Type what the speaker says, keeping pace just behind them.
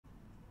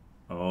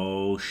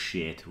Oh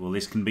shit. Well,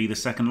 this can be the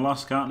second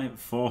loss, can't it?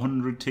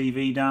 400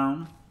 TV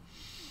down.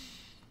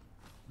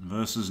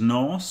 Versus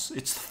Norse.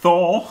 It's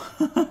Thor.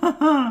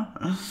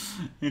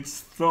 It's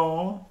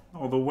Thor.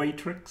 Or the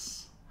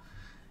Waitrix.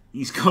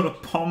 He's got a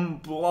Pom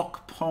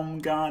Block Pom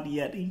Guard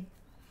Yeti.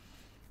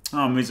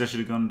 Oh, maybe I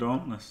should have gone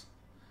Dauntless.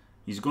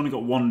 He's only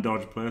got 1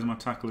 dodge players. My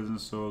tackle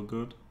isn't so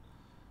good.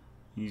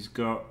 He's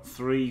got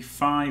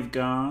 5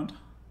 guard.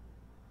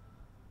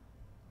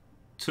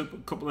 A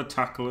couple of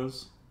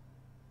tacklers.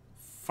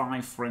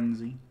 5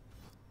 frenzy.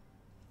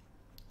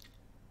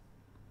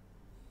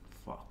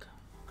 Fuck.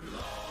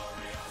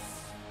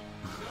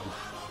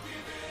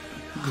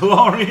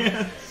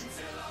 Glorious.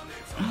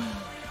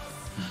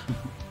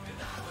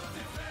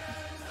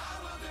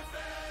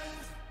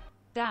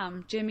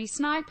 Damn, Jimmy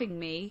sniping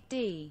me,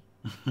 D.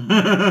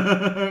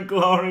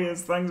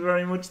 Glorious. Thanks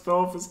very much,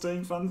 Thor, for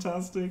staying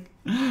fantastic.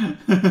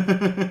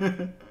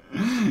 Here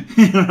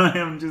I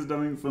am just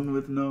having fun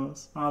with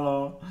Norse.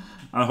 Hello.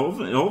 And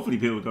hopefully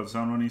people got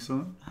sound runny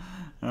soon.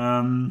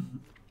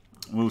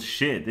 Well,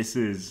 shit. This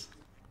is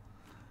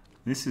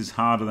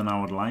harder than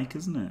I would like,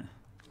 isn't it?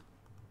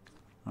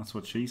 That's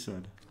what she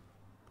said.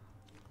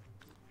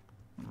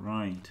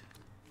 Right.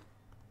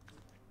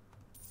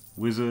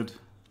 Wizard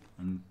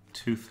and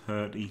Tooth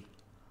Hurty.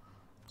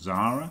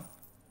 Zara.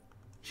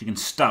 She can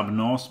stab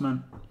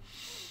Norsemen.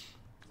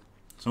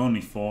 It's only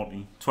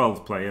 40.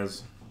 12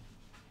 players.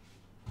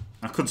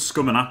 I could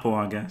scum an Apo,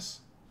 I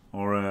guess.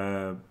 Or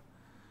an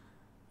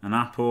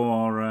Apo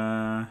or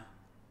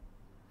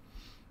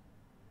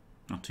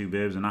not 2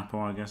 babes, an Apo,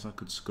 I guess I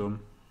could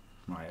scum.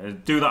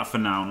 Right, do that for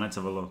now and let's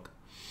have a look.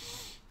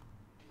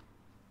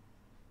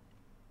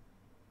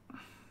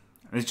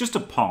 There's just a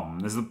Pom.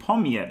 There's the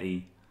Pom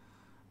Yeti.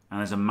 And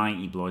there's a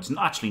Mighty Blow. It's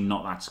actually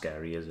not that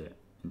scary, is it?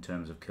 In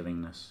terms of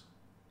killingness.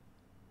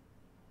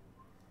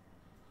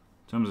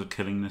 In terms of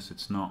killingness,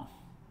 it's not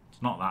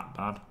that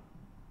bad.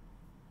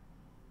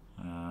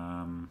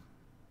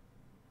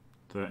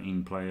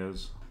 13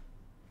 players.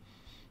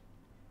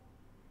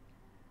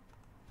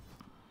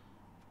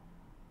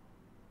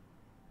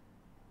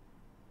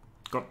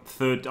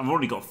 I've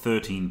already got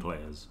 13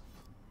 players.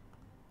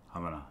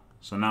 Haven't I?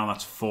 So now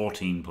that's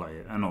 14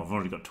 players. No, I've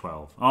already got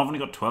 12. Oh, I've only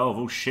got 12.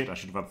 Oh shit, I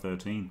should have had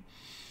 13.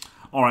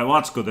 Alright, well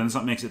that's good then. So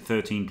that makes it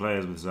 13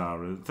 players with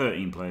Zara.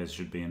 13 players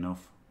should be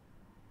enough.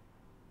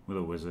 With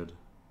a wizard.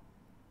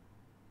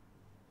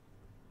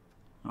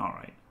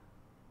 Alright.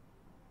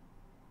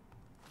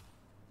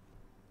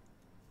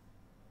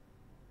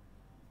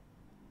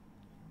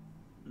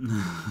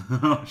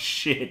 Oh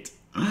shit.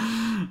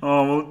 Oh,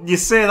 well, you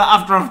say that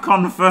after I've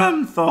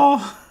confirmed, Thor.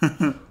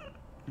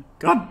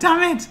 God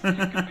damn it. You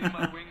can be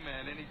my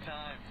wingman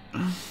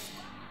anytime.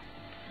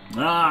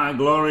 Ah,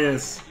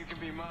 glorious. You can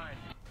be mine.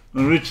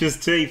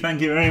 Richest T,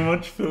 thank you very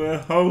much for the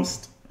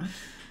host.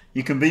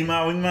 You can be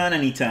my wingman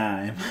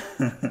anytime.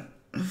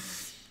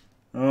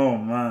 Oh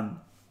man.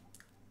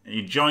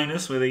 You join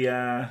us with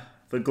the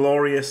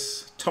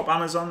glorious top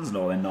Amazons?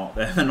 No, they're not.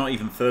 They're not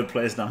even third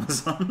placed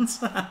Amazons.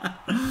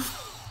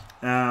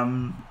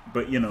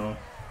 But you know,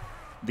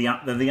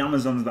 they're the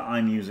Amazons that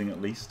I'm using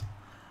at least.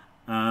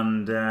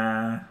 And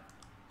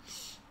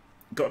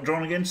got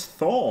drawn against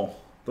Thor,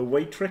 the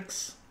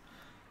Waitrix.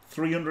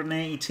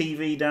 380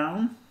 TV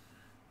down.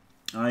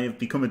 I have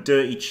become a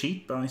dirty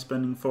cheat by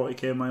spending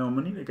 40k of my own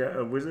money to get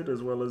a wizard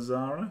as well as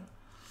Zara.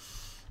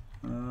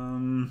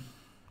 And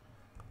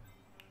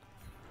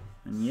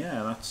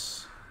yeah,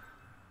 that's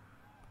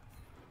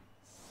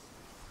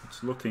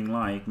looking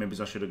like maybe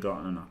I should have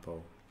gotten an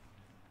Apo.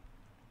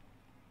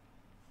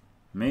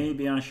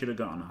 Maybe I should have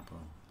gotten an Apo.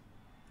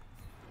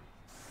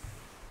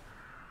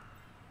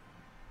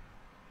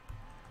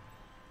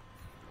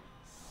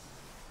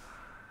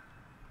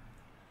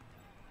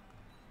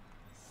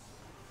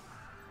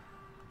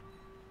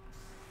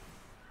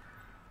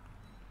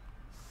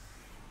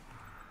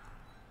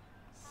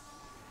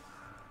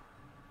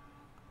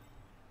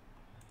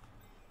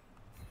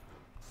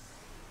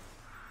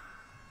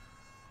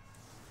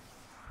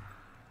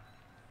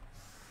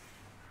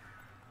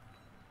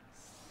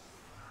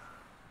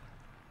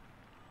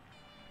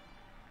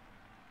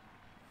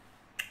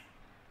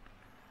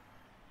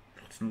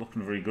 It's not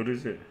looking very good,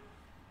 is it?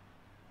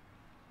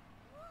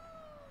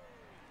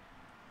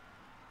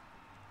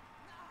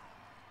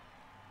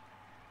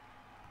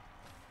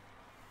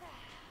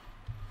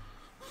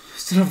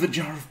 Still have the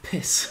jar of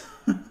piss.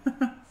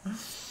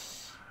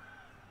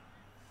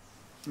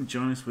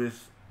 Join us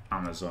with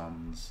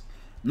Amazons.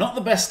 Not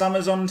the best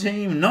Amazon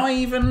team, not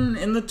even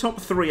in the top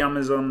 3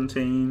 Amazon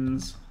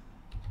teams.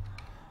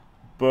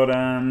 But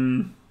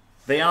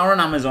they are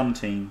an Amazon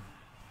team.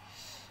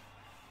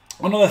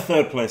 Another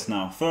third place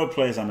now. Third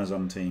place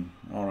Amazon team.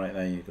 Alright,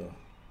 there you go.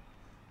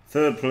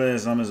 Third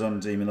place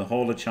Amazon team in the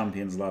Hall of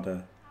Champions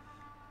ladder.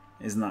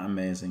 Isn't that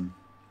amazing?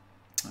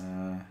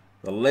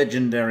 The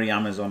legendary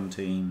Amazon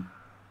team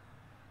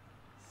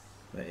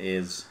that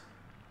is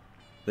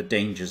the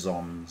Danger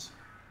Zons.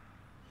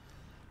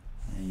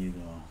 There you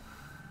go.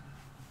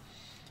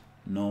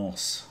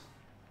 Norse.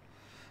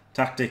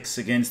 Tactics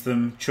against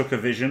them, Chuck a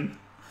Vision.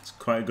 it's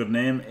quite a good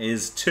name,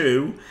 is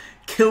to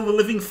kill the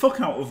living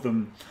fuck out of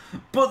them.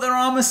 But they're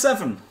armor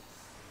 7.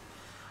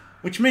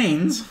 Which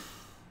means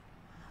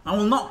I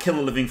will not kill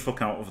the living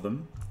fuck out of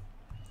them.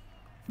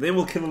 They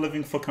will kill the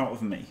living fuck out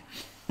of me.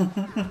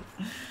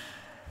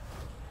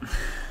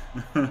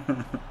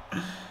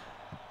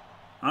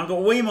 I've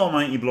got way more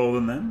Mighty Blow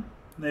than them.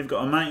 They've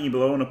got a Mighty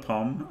Blow and a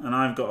Pom, and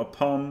I've got a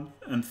Pom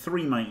and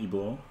 3 Mighty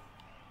Blow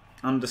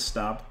and a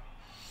Stab.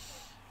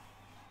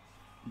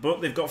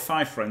 But they've got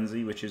 5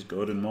 Frenzy, which is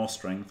good, and more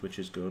Strength, which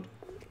is good.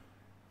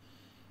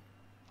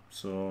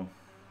 So,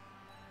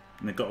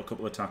 and they've got a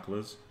couple of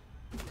Tacklers,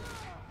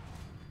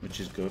 which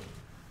is good.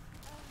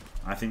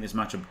 I think this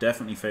matchup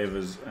definitely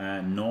favours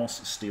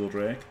Norse Steel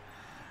Drake,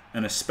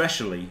 and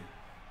especially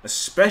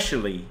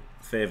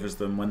favours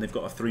them when they've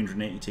got a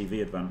 380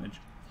 TV advantage.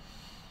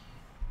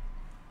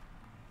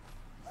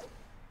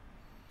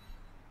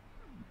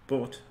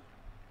 But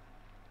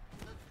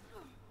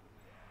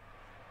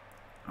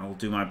I'll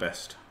do my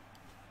best.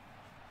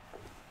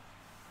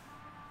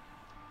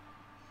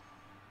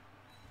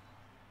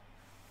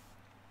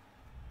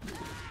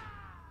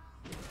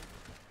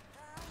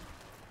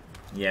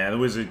 Yeah, the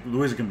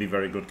wizard can be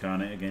very good,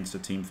 can't it, against a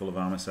team full of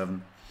armor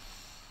 7.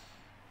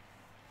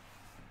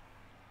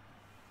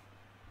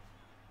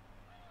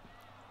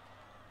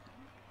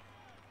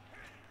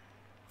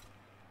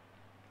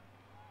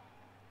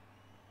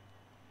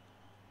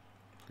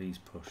 Please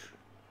push.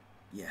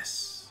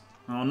 Yes.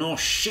 Oh no,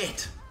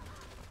 shit!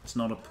 It's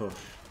not a push.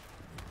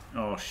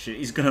 Oh shit!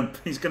 He's gonna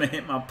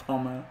hit my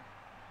pommer.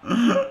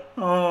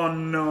 Oh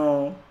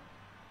no.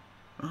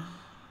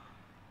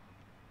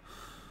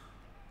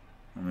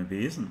 Or maybe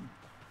he isn't.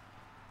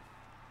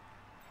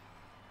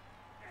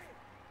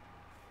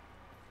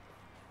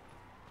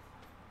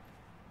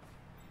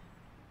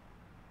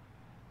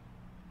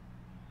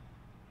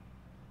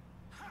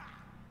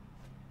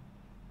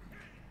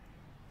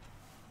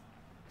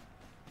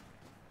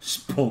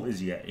 Spolt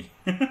is Yeti.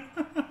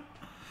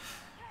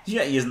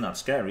 Yeti isn't that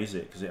scary, is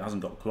it? Because it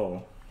hasn't got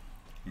claw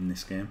in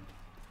this game.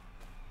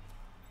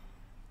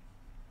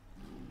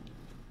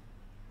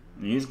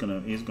 He's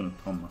gonna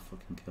palm my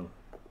fucking killer.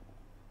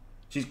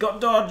 She's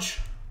got dodge.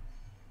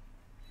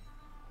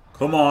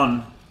 Come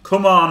on,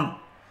 come on,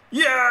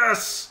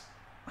 yes!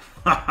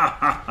 Get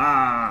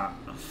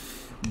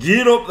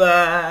up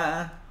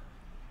there.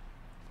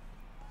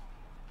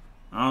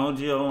 How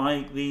do you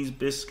like these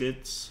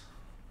biscuits?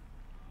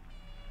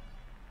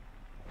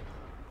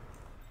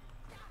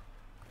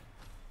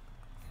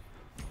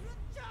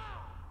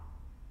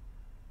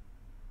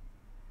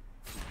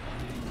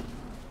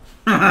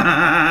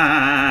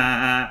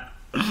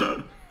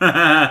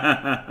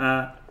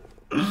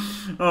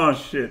 Oh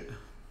shit.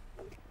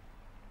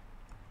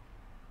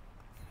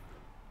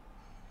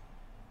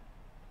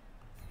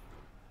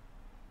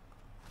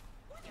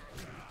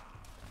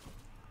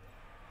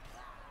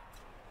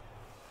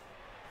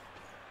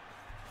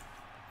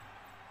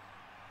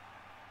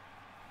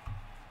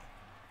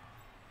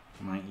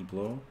 Mighty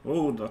blow.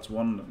 Oh, that's a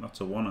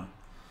oneer.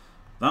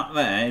 That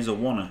there is a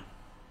oneer.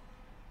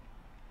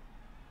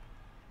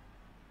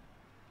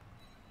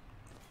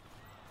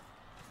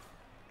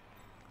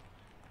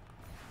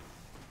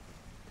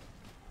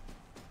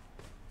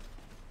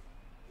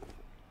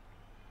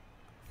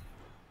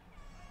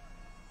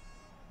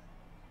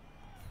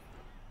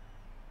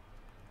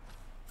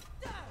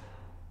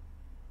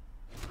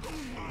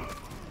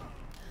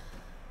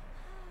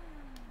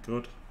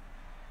 Good.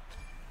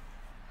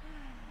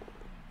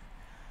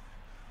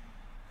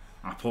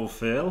 Apple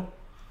fail.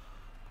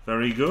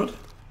 Very good.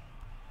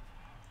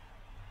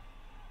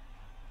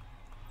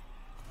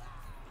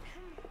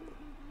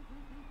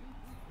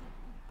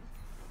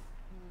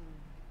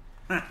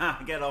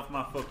 Get off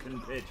my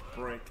fucking pitch,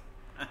 prick.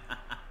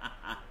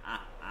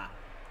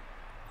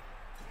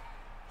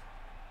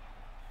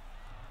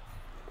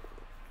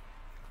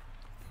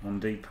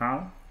 1D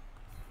pal.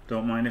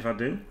 Don't mind if I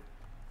do.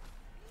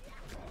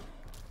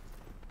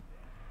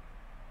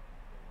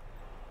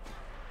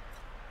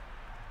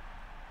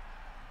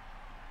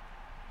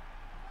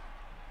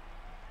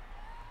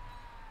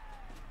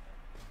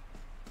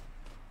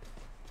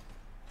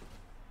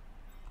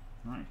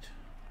 Right.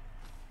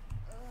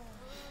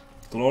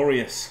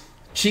 Glorious.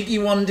 Cheeky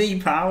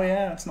 1D pal,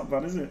 yeah, it's not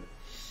bad, is it?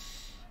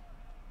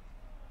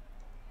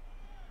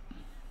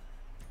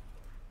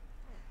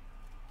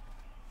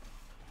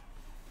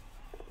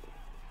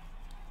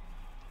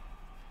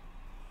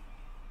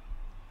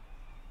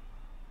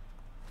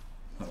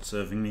 Not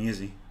serving me, is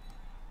he?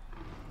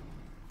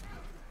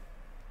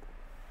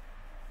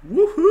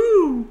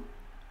 Woohoo!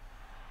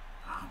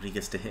 Oh, but he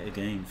gets to hit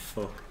again.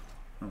 Fuck.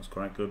 That was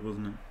quite good,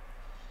 wasn't it?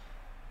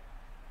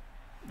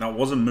 That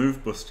was a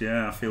move bust,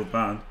 yeah, I feel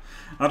bad.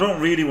 I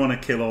don't really want to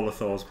kill all of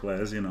Thor's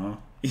players, you know.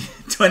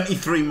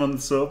 23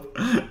 months up.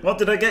 What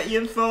did I get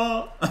you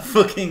for? A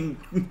fucking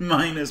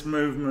minus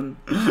movement.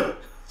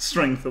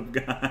 Strength up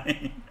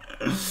guy.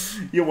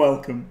 You're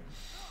welcome.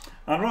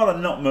 I'd rather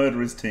not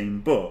murder his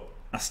team, but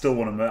I still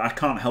want to murder. I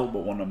can't help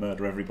but want to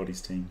murder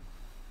everybody's team.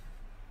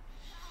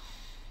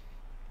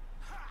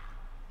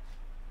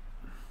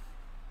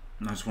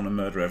 I just want to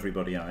murder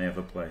everybody I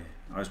ever play.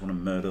 I just want to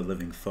murder the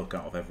living fuck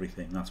out of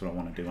everything. That's what I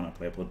want to do when I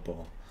play Blood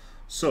Bowl.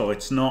 So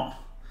it's not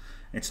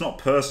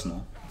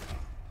personal,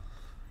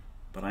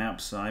 but I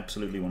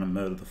absolutely want to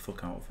murder the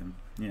fuck out of him.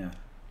 Yeah,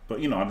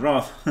 but you know, I'd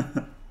rather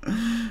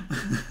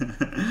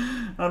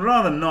I'd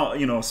rather not,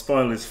 you know,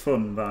 spoil his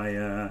fun by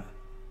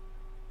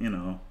you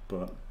know,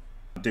 but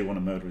I do want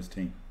to murder his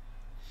team.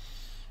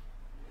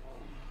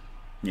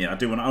 Yeah, I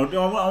do want. I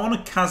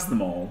want to Kaz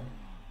them all,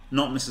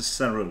 not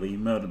necessarily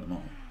murder them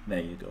all. There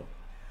you go.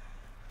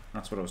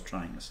 That's what I was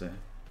trying to say.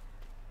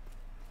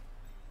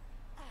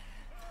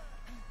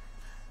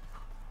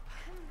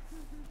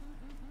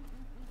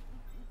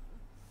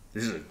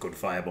 This is a good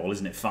fireball,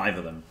 isn't it? 5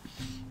 of them.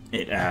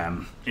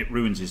 It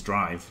ruins his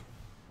drive,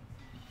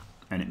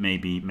 and it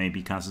maybe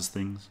Kaz's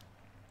things.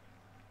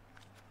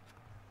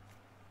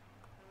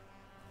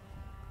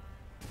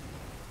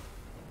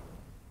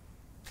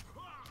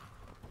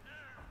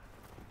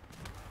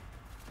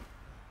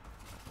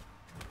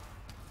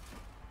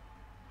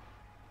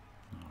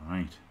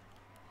 Right.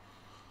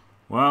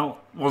 Well,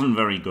 wasn't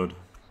very good,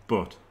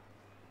 but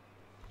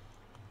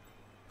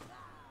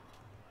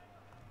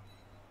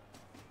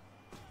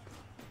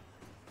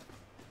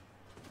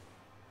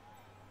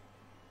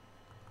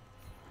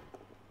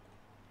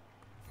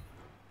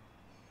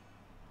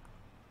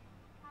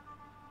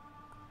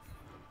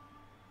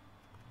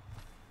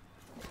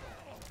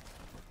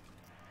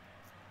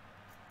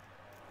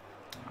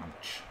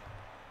ouch.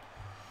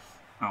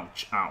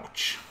 Ouch,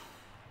 ouch.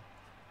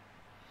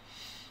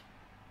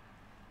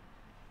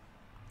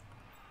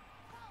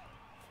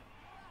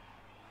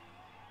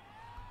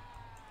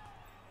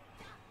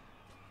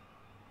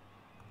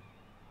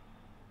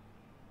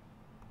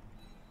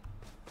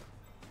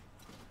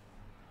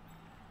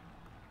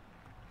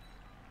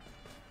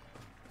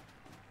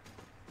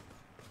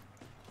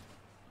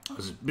 It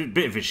was a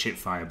bit of a shit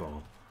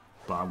fireball,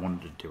 but I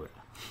wanted to do it.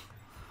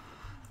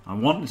 I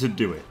wanted to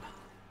do it,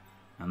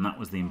 and that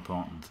was the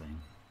important thing.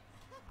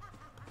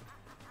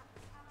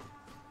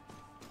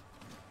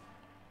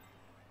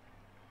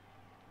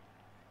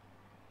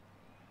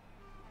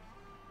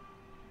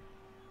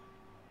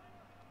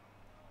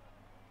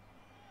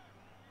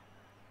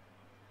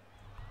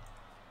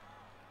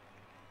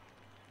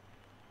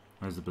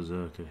 Where's the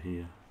Berserker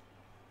here?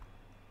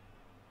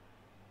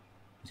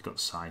 He's got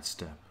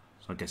sidestep.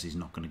 So I guess he's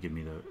not going to give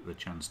me the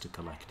chance to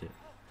collect it.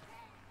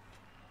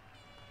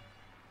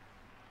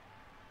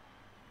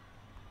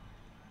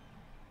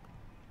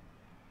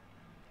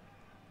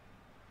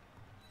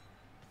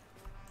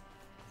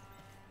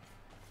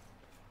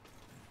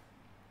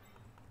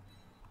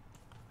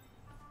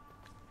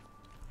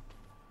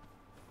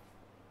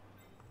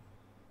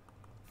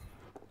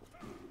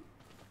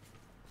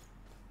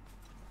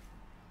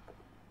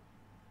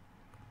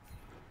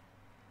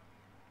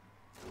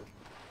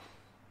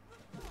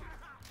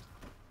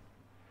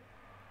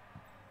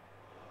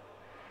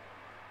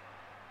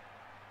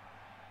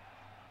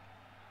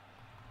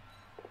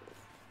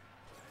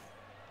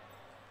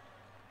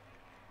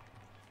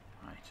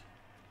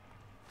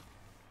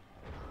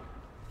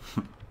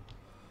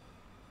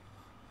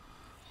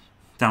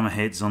 Damn, I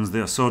hate Zons. They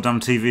are so damn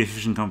TV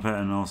efficient compared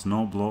to Norse.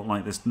 No bloat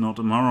like this, no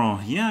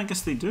tomorrow. Yeah, I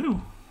guess they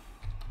do.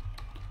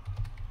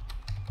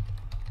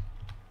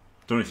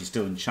 Don't know if you're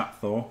still in chat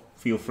though.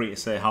 Feel free to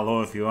say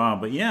hello if you are.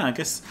 But yeah, I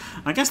guess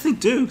they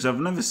do, because I've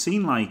never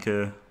seen like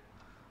a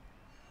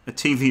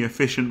TV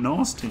efficient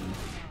Norse team.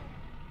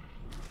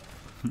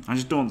 I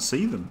just don't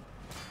see them.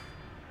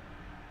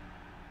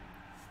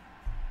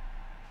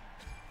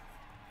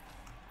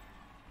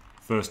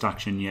 First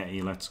action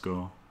Yeti, let's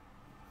go.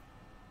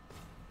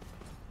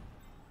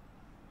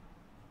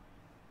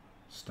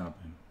 Stab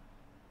him.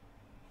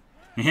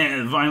 Yeah,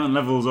 the violent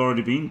level's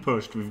already been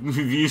pushed.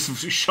 We've used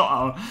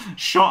shot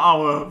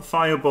our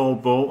fireball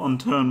bolt on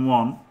turn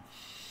 1,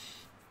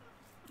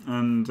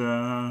 and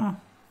done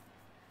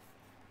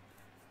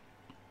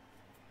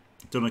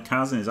a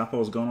Kaz and his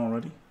apple's gone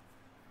already.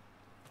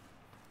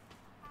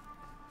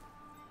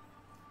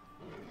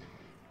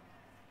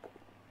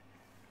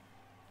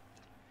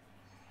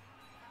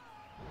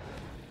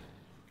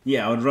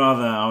 Yeah, I would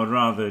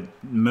rather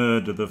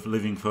murder the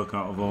living fuck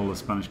out of all the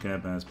Spanish Care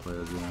Bears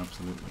players. Yeah,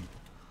 absolutely.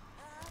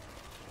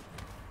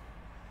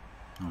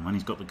 Oh man,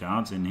 he's got the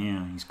guards in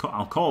here.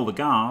 I'll call the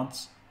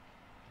guards.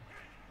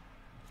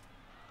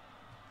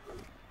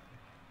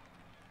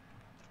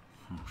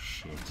 Oh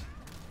shit.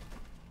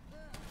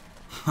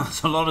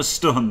 That's a lot of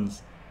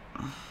stuns.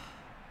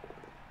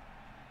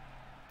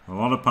 A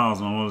lot of powers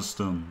and a lot of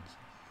stuns.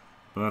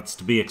 But that's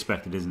to be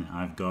expected, isn't it?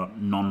 I've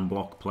got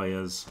non-block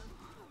players,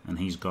 and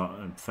he's got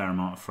a fair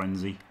amount of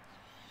frenzy,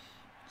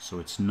 so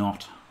it's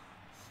not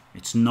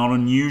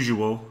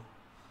unusual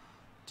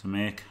to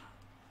make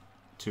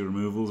 2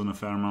 removals and a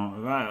fair amount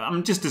of...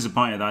 I'm just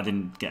disappointed that I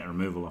didn't get a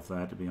removal off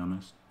there, to be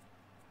honest.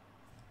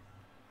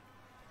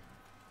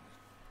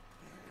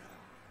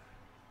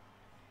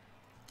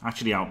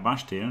 Actually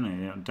outbashed here, isn't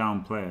it?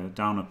 Down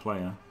a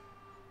player,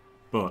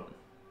 but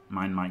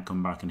mine might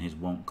come back and his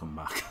won't come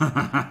back.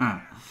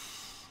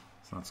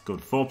 So that's good.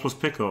 4+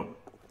 pickup.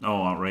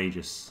 Oh,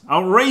 outrageous.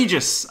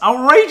 Outrageous!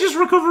 Outrageous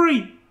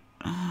recovery!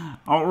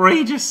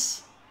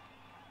 Outrageous!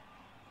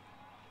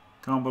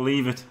 Can't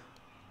believe it.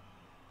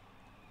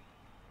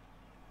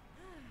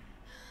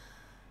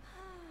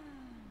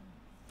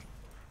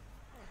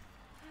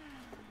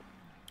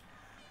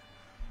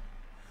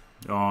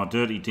 Oh,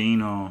 Dirty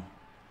Dino.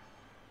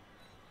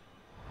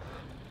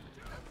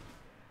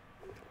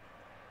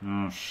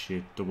 Oh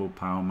shit, double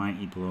power,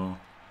 mighty blow.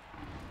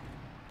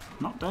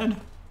 Not dead.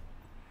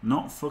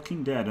 Not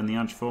fucking dead, and the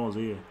Edge 4's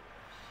here.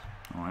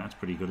 Alright, that's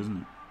pretty good, isn't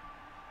it?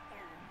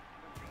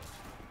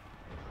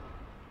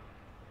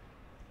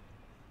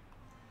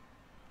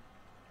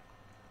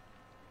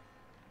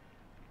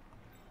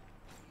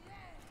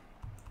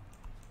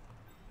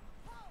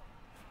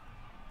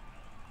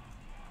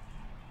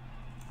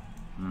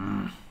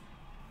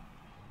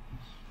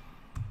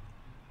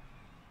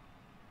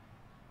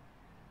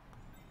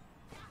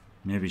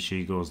 Maybe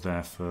she goes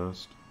there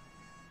first.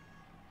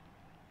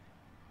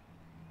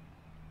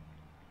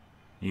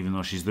 Even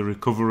though she's the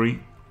recovery.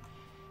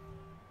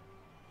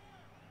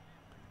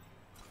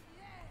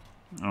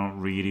 I don't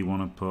really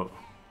want to put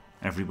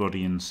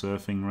everybody in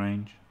surfing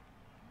range.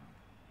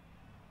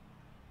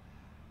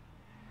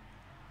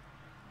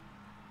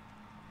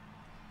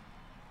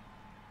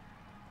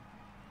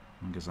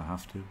 I guess I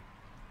have to.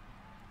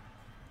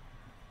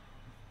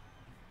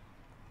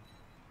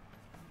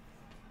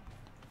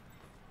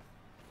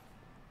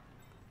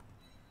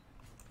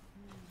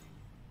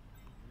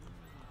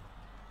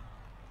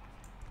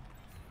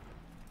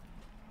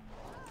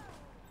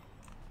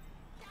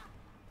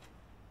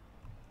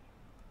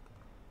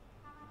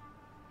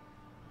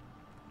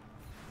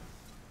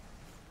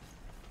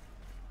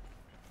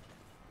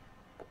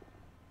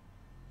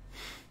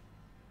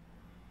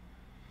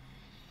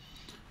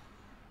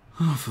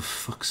 Oh, for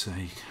fuck's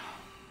sake.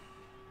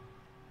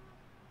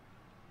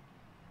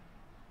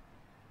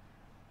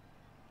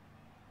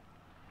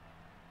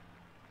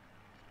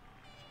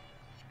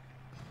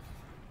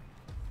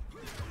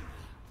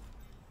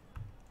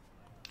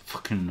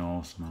 Fucking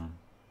Norse, man.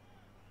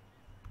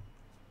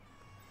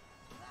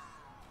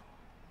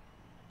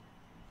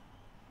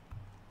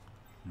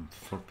 I'm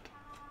fucked.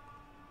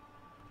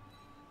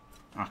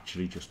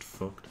 Actually just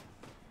fucked.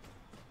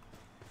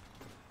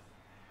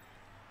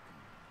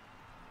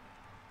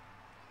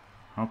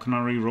 How can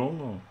I re-roll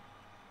though?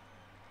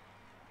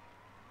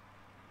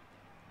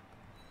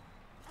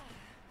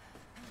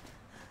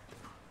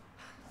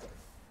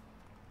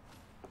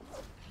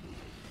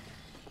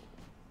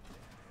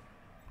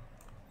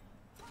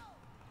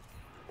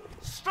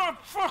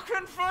 Stop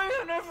fucking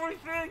firing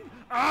everything!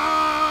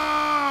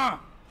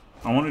 Ah!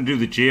 I want to do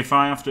the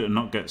GFI after and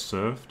not get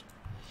surfed.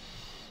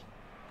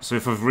 So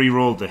if I've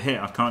re-rolled the hit,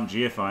 I can't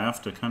GFI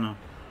after, can I?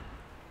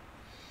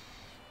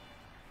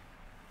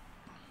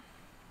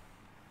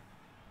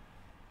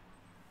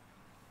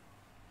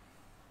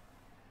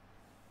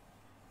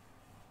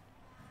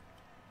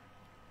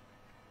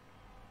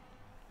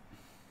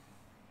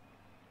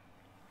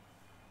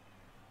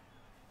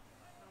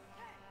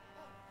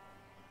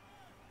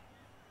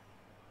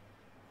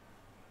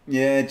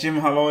 Yeah,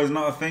 Jim Hello is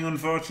not a thing,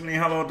 unfortunately.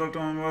 Hello, Dr.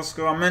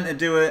 Moscow. I meant to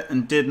do it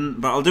and didn't,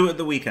 but I'll do it at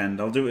the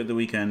weekend. I'll do it at the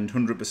weekend,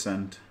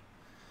 100%.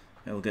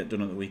 It'll get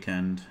done at the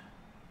weekend.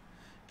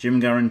 Gym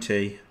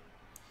guarantee.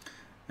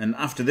 And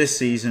after this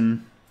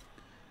season,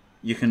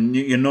 you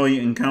know you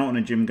can count on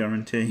a gym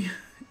guarantee,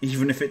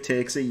 even if it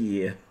takes a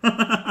year.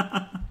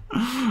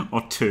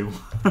 Or 2.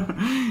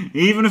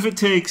 Even if it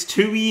takes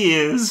 2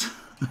 years,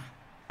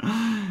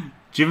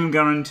 gym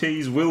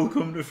guarantees will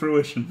come to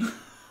fruition.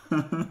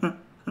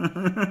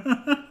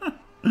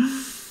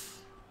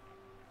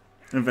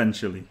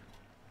 Eventually.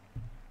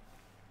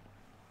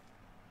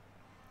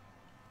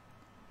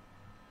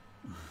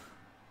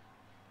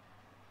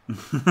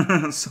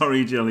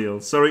 Sorry,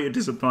 Jelliel. Sorry to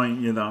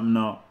disappoint you that I'm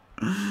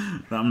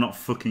not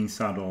fucking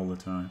sad all the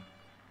time.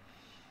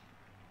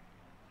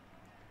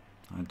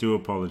 I do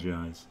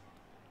apologise.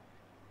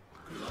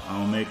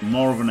 I'll make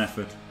more of an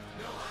effort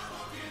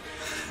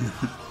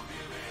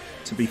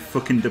to be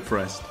fucking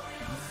depressed.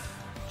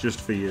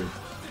 Just for you.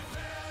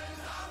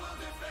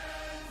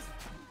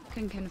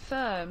 Can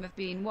confirm I've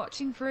been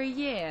watching for a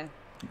year.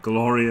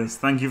 Glorious.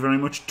 Thank you very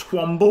much,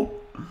 Twomble.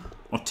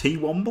 Or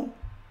T-Womble?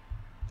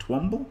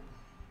 Twomble?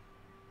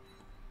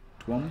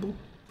 Twomble?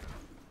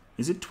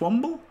 Is it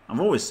Twomble? I've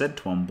always said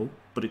Twomble,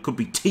 but it could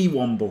be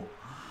T-Womble.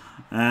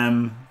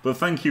 But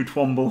thank you,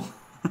 Twomble,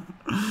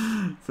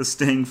 for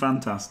staying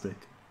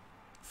fantastic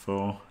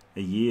for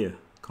a year.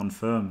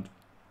 Confirmed.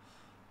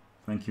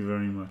 Thank you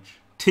very much.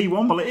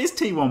 T-Womble, it is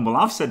T-Womble.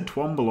 I've said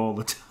Twomble all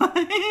the time.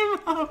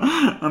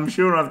 I'm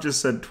sure I've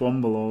just said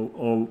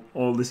Twomble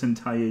all this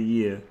entire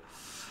year.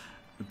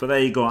 But there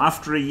you go.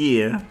 After a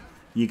year,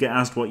 you get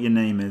asked what your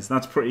name is.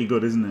 That's pretty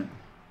good, isn't it?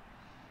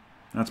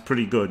 That's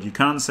pretty good. You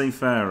can't say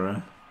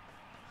fairer.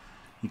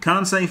 You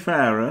can't say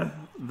fairer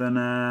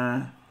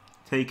than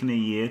taking a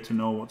year to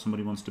know what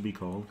somebody wants to be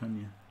called,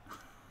 can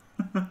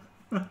you?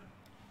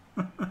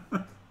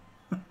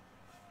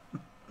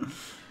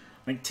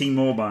 Like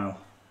T-Mobile.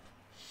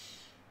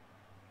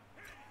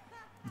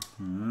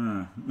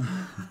 Ah.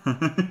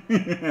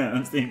 Yeah,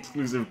 that's the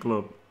exclusive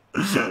club.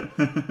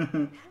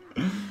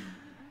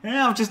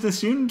 Yeah, I've just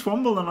assumed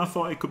Twomble and I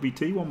thought it could be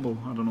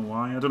T-Womble. I don't know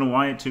why. I don't know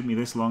why it took me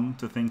this long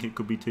to think it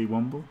could be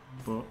T-Womble.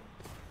 But...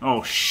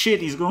 Oh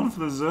shit, he's going for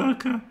the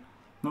Zerker.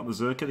 Not the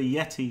Zerker, the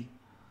Yeti.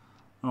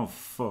 Oh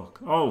fuck.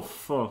 Oh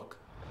fuck.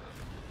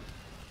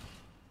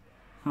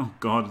 Oh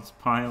god, it's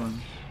piling.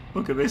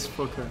 Look at this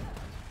fucker.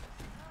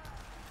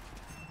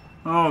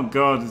 Oh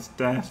god, it's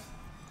death.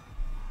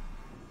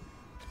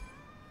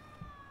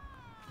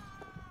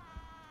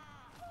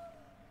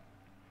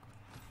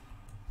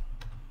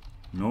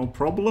 No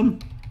problem.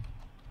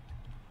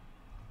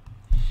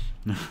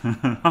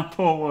 That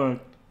all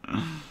worked.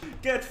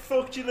 Get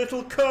fucked, you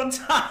little cunt!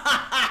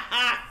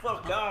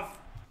 Fuck off!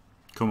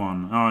 Come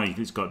on. Oh,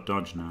 it's got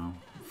dodge now.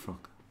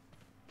 Fuck.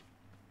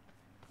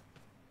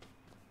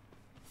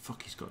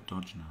 Fuck, he's got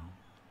dodge now.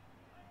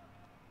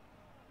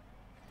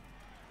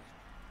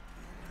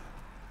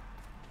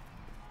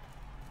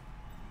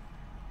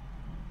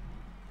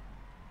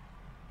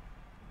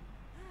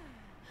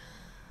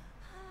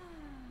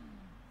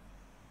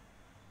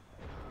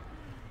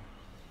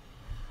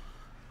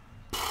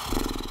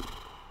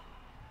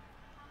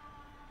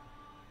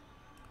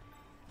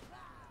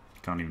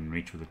 Can't even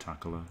reach with a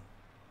tackler.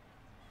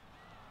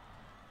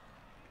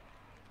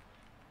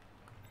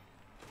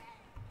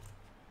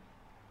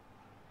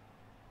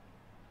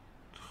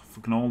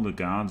 Fucking all the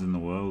guards in the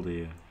world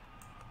here.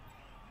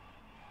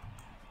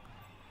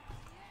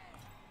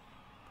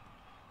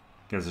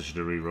 Guess I should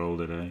have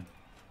re-rolled it, eh?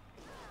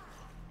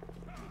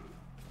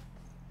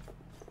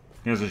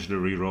 Guess I should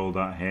have re-rolled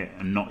that hit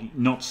and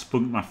not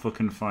spunked my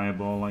fucking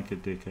fireball like a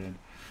dickhead.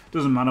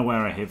 Doesn't matter where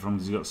I hit from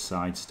because he's got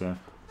sidestep.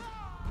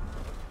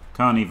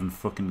 Can't even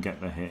fucking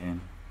get the hit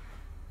in.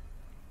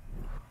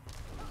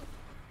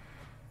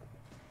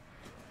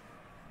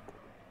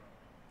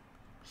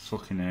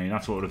 Fucking A.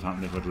 That's what would have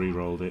happened if I'd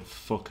re-rolled it.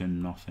 Fucking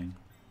nothing.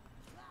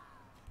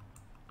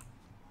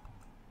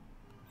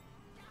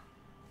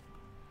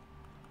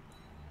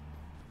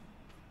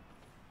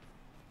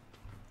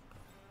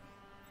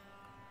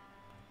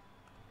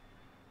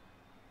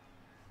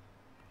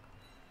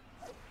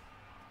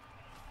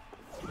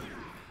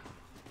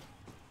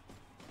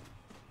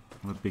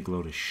 What a big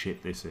load of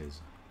shit this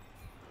is.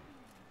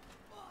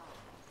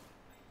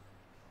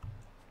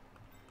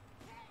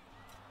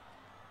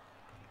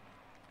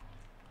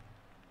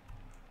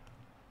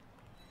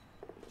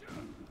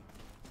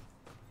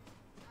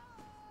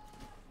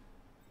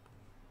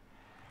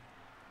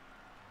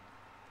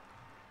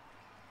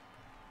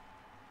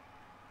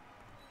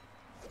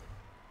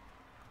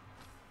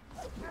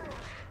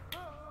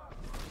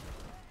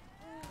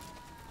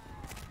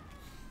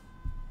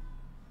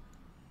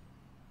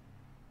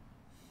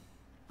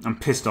 I'm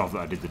pissed off that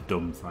I did the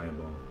dumb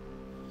fireball.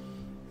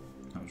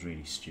 That was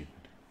really stupid.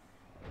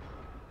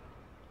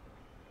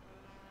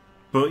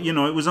 But, you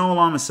know, it was all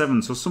armor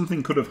 7, so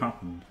something could have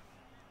happened.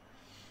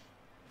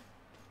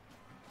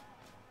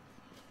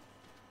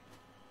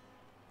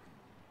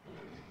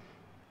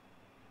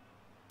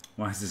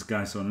 Why is this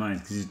guy so nice?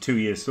 Because he's a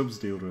 2-year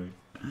sub-steal rate.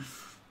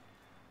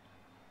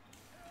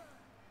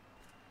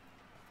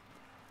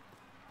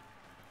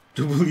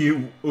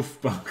 W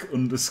Ufbach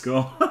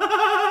underscore.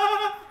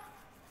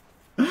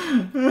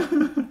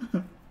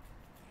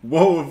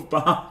 Whoa of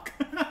bark.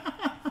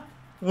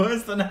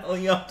 Worse than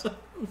Eliot.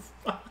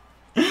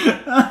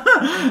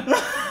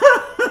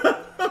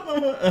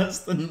 Worse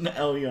than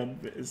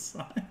Eliot bit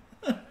aside.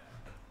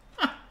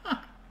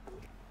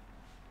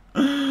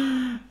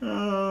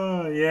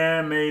 Oh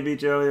yeah, maybe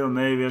Jelly, or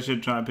maybe I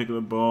should try and pick up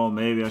the ball.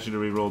 Maybe I should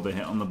have re-rolled the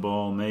hit on the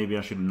ball. Maybe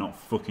I should have not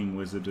fucking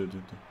wizarded.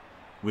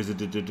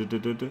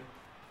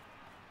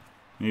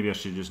 Maybe I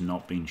should have just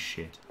not been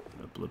shit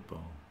at a Blood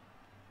Bowl.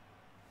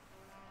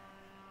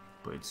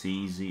 But it's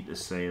easy to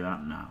say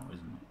that now,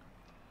 isn't it?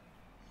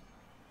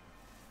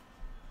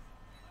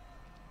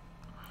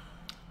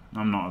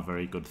 I'm not a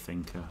very good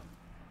thinker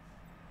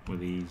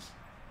with these.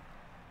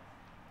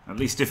 At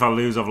least if I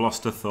lose, I've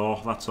lost a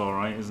thought. That's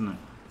alright, isn't it?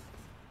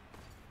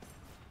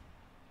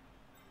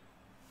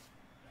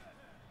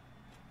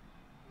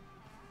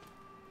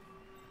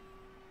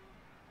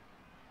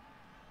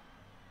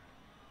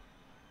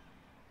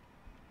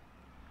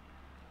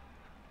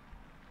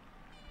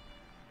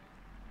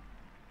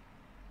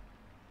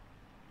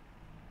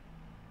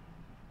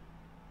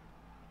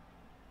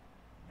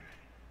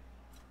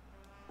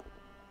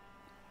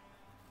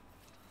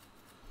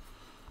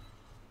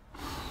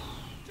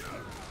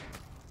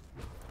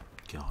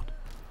 God.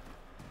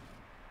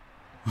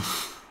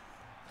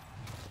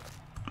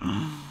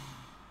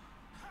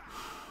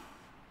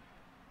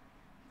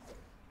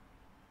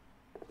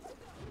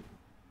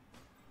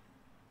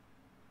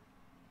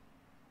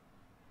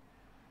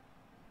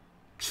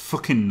 It's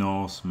fucking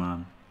Norse,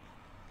 man.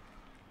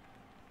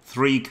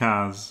 3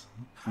 Kaz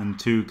and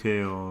 2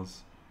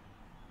 KOs.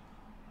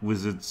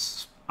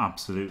 Wizards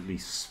absolutely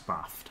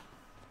spaffed.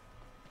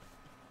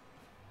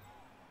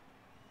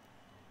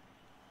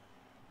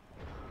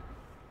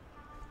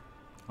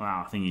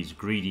 Wow, I think he's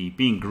greedy.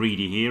 Being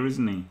greedy here,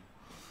 isn't he?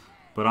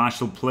 But I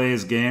shall play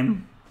his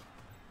game.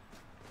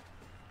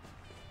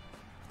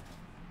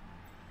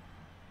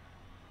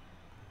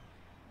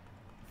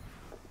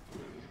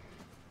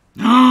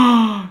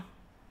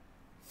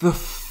 The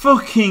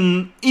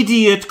fucking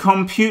idiot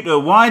computer.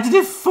 Why did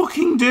it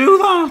fucking do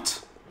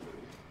that?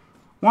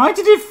 Why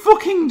did it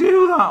fucking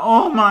do that?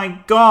 Oh my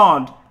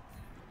god.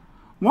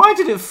 Why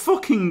did it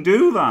fucking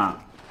do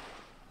that?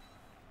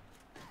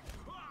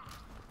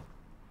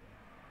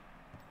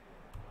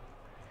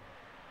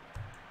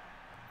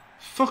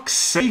 Fuck's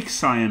sake,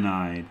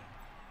 cyanide.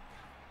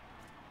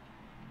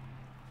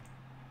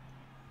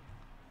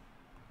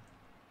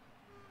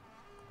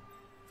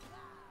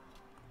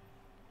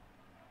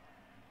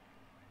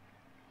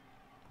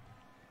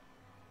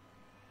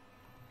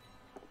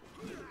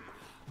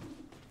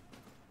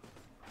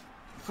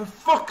 For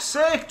fuck's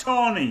sake,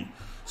 Tony!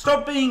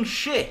 Stop being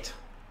shit!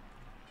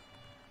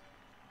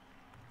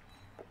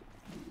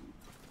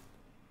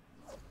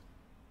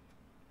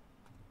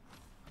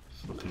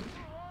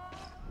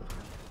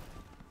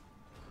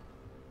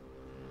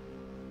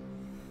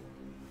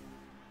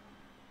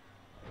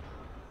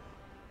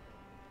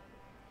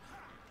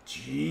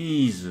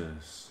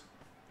 Jesus.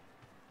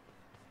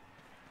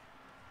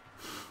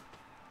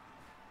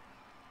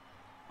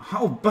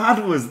 How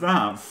bad was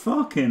that?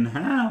 Fucking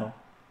hell.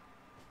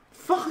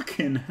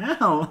 Fucking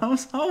hell.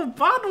 How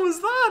bad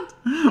was that?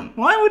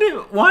 Why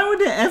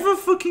would it ever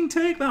fucking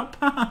take that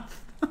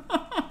path?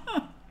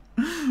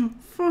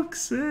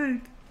 Fuck's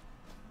sake.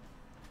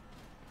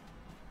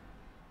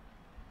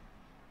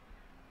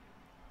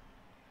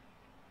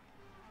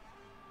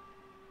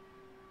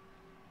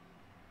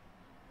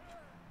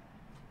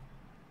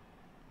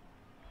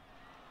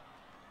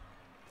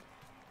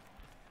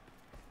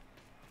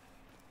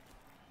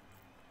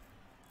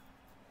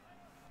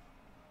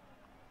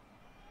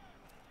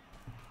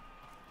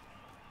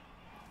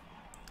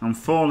 I'm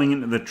falling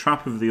into the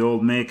trap of the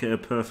old make it a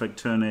perfect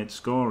turn 8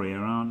 score here,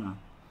 aren't I?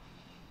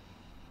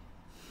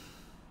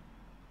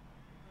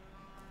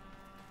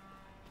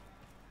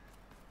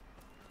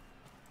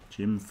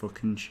 Jim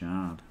fucking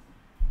Shard.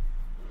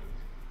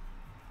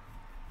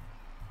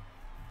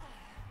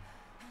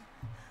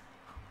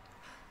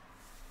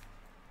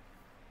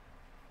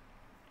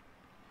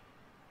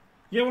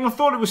 Yeah, well I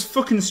thought it was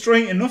fucking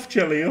straight enough,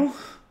 Jelly.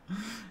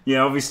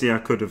 Yeah, obviously I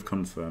could have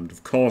confirmed.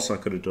 Of course I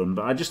could have done,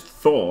 but I just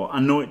thought, I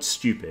know it's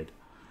stupid,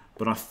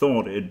 but I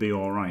thought it'd be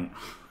alright.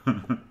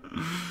 But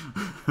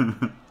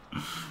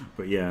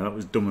yeah, that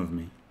was dumb of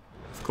me.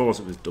 Of course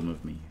it was dumb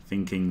of me,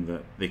 thinking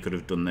that they could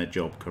have done their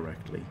job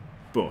correctly.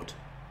 But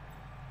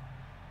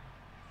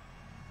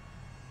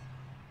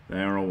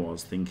there I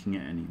was, thinking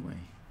it anyway.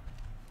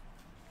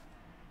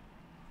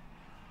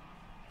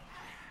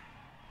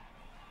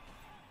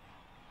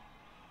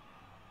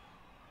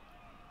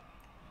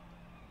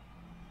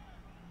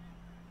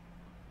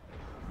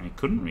 He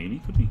couldn't really,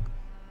 could he?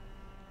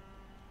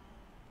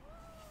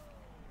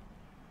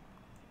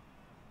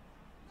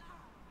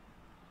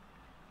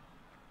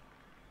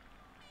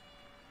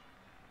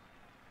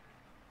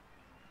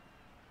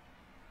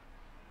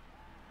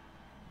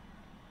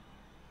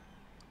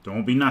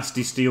 Don't be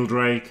nasty, Steel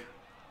Drake.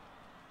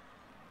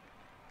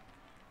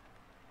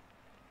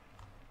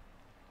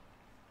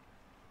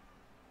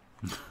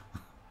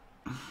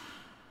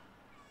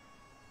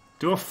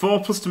 Do a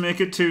 4+ to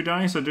make it 2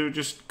 dice, or do it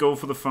just go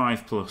for the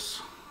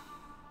 5+?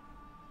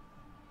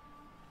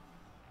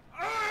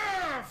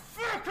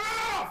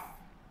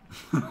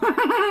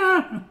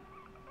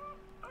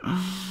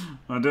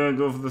 I don't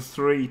go for the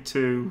 3,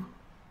 2,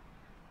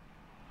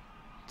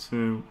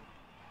 2.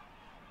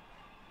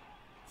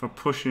 If I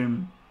push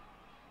him.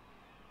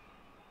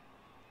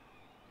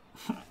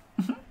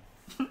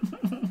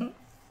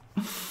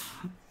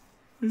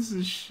 This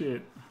is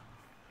shit.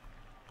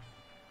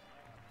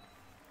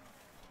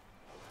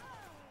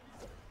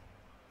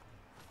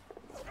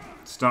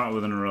 Start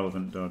with an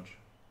irrelevant dodge.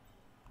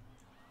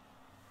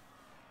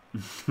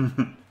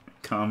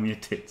 Calm your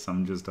tits,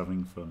 I'm just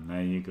having fun.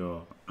 There you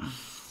go.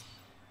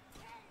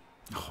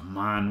 Oh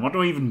man, what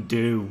do I even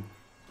do?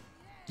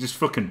 Just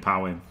fucking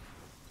pow him.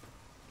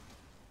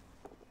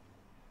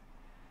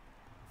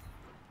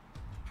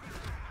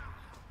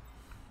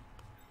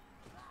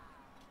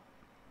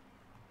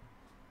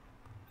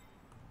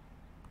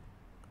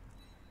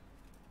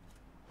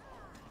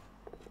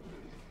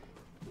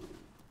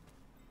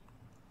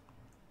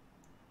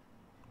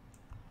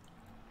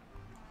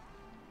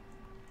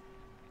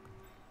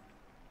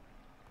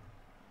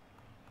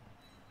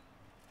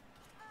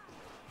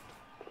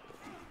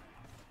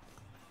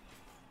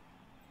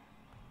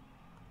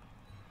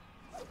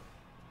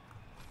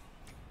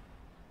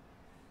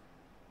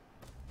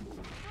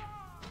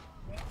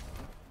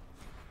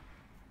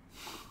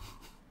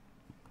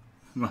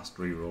 Last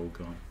reroll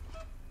gone.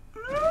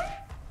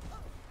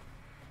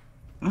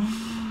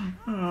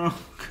 Oh,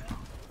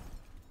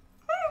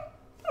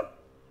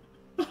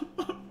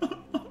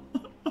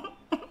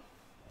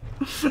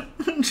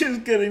 I'm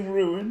just getting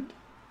ruined.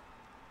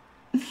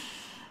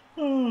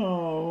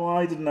 Oh,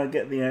 why didn't I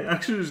get the... I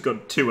actually just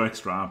got 2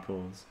 extra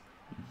apples.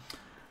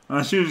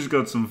 I should have just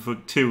got some for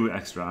 2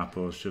 extra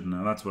apples, shouldn't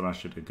I? That's what I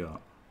should have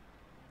got.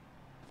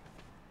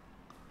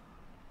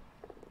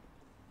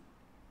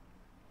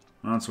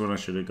 That's what I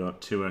should have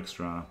got. 2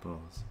 extra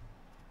apples.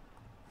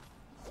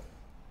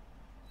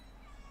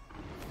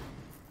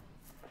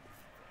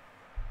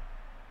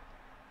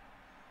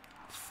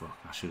 Fuck,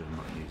 I should have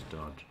not used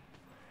dodge.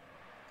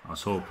 I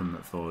was hoping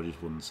that Thor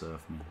just wouldn't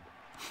surf me.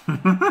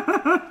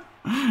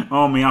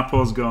 Oh, my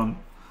apple's gone.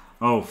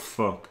 Oh,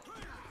 fuck.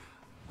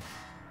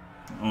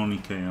 Only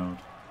KO'd.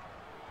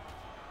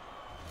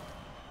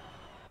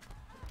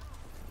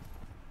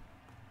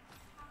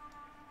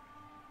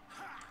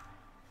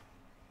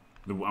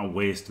 I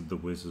wasted the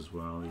whiz as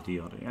well,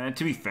 idiotic.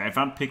 To be fair, if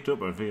I'd picked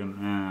up, I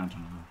don't know.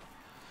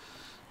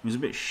 It was a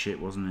bit shit,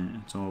 wasn't it?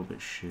 It's all a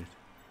bit shit.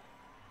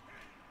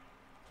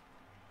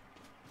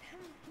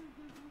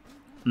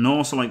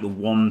 Norse are like the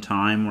one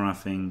time where I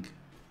think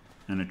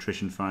an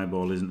attrition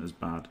fireball isn't as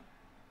bad.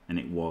 And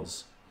it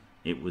was.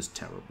 It was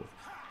terrible.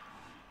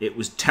 It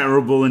was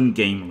terrible and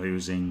game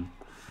losing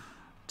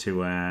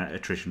to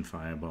attrition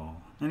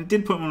fireball. And it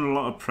did put him under a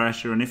lot of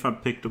pressure, and if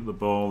I'd picked up the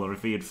ball or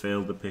if he had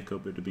failed to pick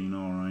up, it would have been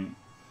alright.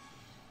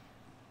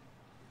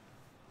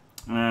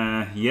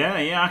 Yeah,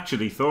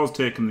 actually, Thor's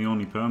taken the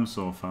only perm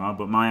so far,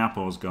 but my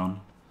apple's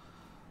gone.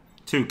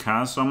 2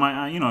 Kaz, so I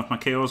might, you know, if my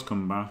KOs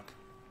come back,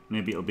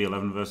 maybe it'll be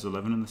 11 versus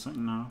 11 in the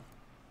second half.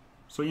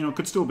 So, you know,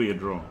 could still be a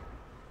draw.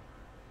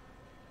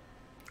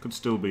 Could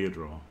still be a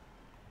draw.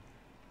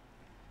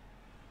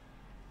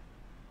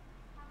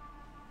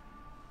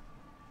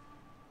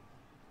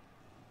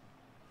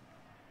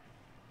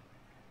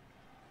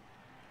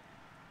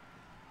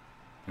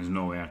 There's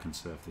no way I can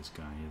surf this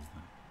guy, is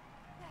there?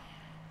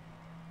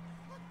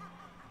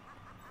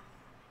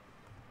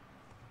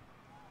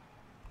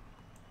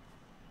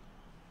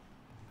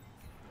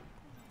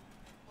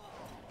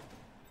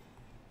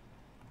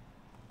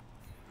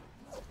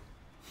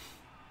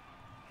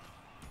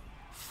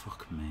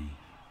 Fuck me.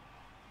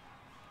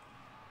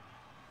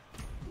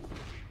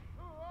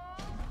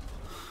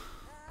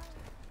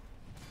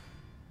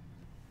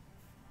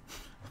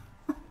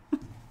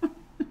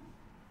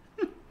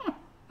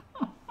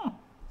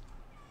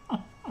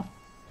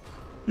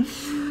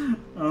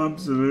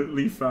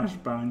 Absolutely fash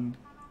banged.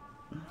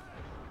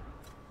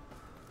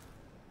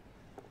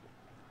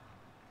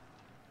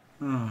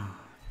 Oh,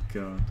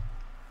 God.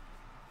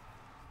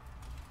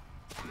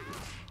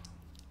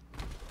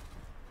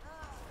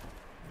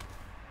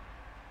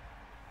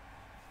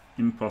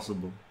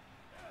 Impossible.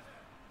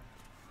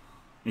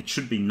 It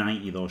should be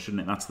 90 though,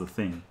 shouldn't it? That's the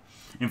thing.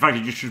 In fact,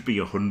 it just should be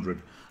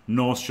 100.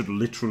 Norse should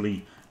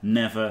literally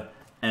never,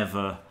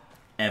 ever,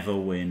 ever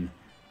win.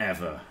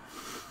 Ever.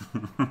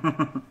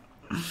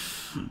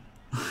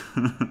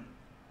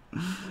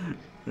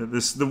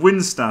 The win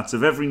stats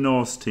of every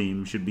Norse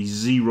team should be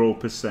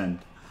 0%.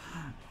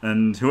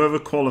 And whoever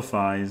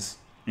qualifies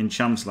in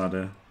Champs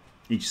Ladder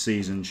each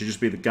season should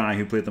just be the guy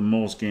who played the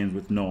most games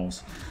with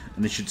Norse.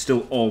 And they should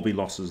still all be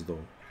losses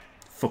though.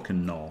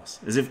 Fucking Norse.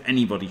 As if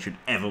anybody should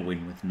ever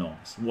win with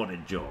Norse. What a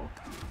joke.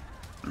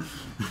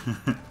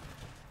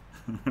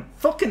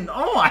 Fucking,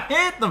 oh, I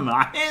hate them.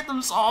 I hate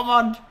them so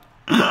much.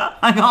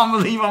 I can't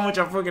believe how much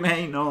I fucking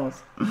hate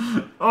Norse.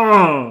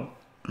 Oh.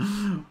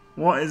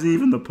 What is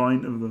even the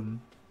point of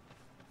them?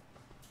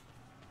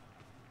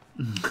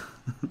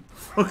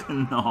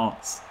 Fucking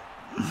Norse.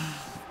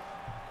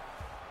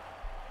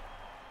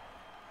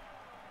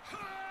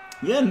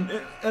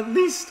 Yeah, at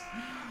least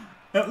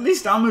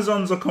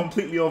Amazons are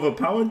completely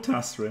overpowered,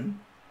 Tasrin.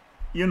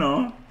 You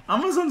know,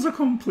 Amazons are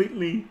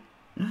completely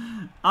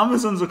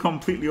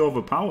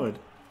overpowered.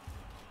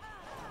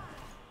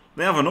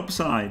 They have an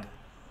upside.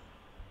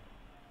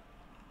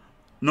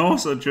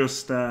 Norse are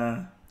just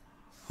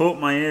hope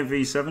my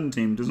AV7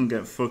 team doesn't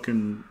get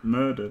fucking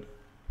murdered.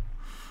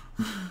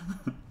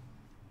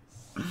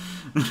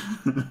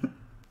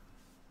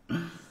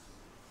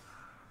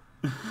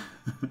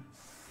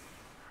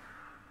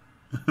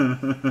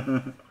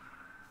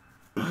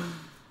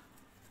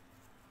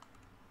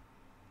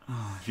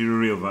 If you're a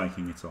real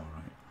Viking, it's alright.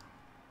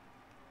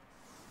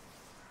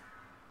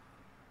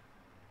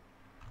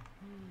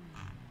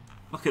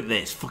 Look at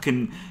this,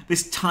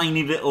 this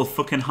tiny little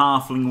fucking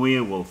halfling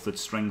werewolf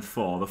that's strength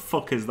 4. The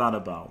fuck is that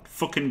about?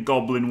 Fucking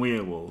goblin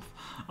werewolf.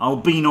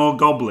 Albino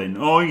goblin.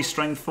 Oh, he's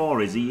strength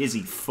 4, is he? Is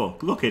he?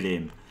 Fuck. Look at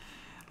him.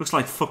 Looks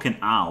like fucking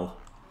Al.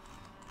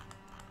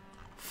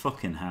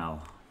 Fucking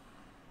hell.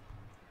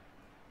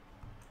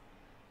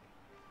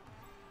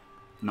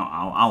 Not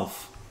Al.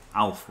 Alf.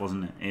 Alf,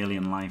 wasn't it?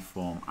 Alien life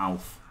form.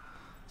 Alf.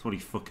 That's what he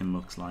fucking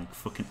looks like.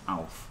 Fucking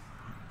Alf.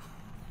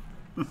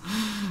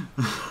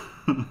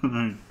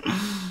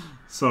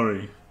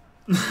 Sorry.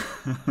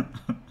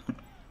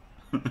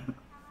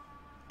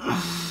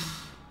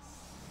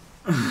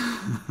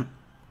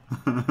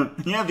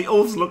 Yeah, the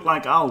elves look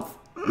like Alf.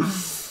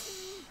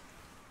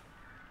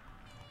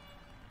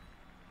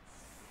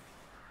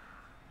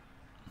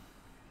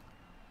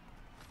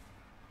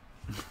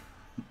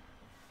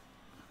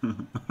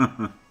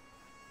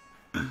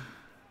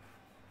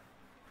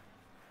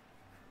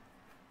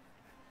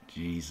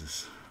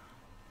 Jesus.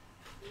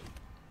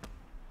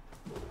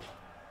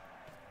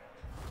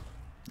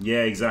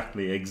 Yeah,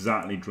 exactly.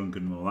 Exactly,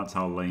 Drunken Mole. That's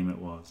how lame it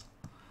was.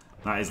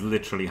 That is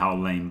literally how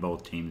lame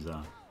both teams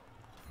are.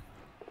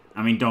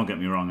 I mean, don't get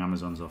me wrong,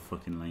 Amazons are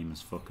fucking lame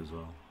as fuck as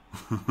well.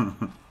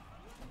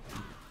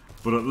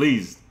 But at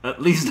least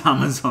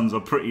Amazons are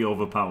pretty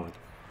overpowered.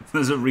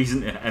 There's a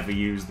reason to ever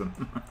use them.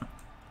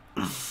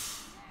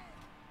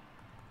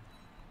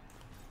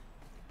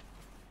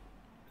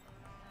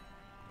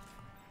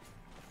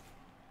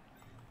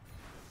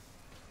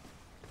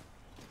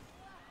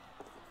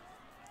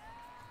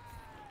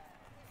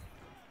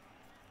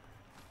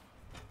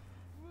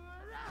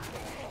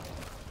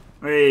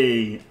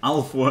 Hey,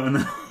 Alf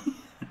Werner.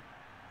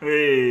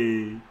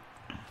 Hey.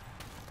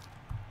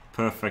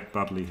 Perfect,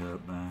 badly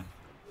hurt there.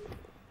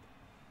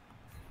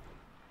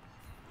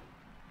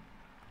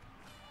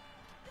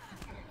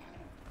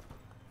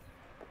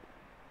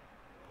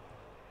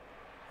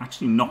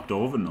 Actually knocked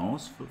over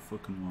Norse for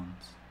fucking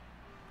once.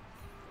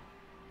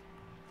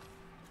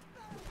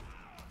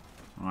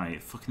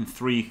 Right, fucking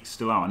 3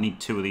 still out. I need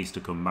 2 of these to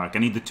come back. I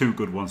need the 2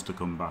 good ones to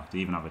come back to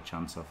even have a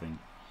chance, I think.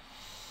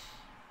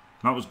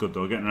 That was good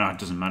though. Getting around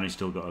doesn't matter, he's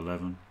still got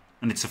 11.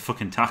 And it's a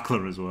fucking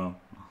tackler as well.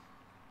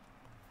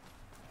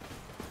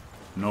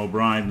 No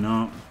bribe,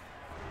 no.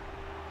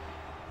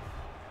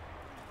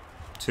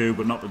 2,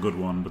 but not the good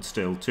one, but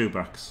still, 2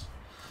 backs.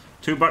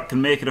 2 back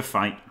can make it a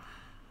fight.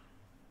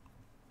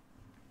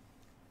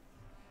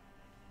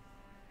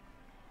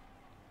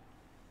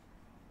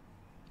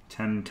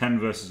 Ten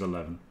versus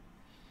 11.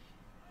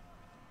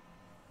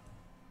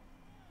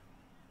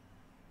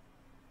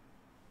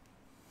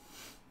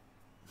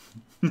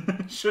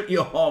 Shut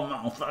your whore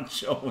mouth, that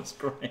show was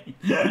great.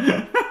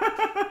 Yeah,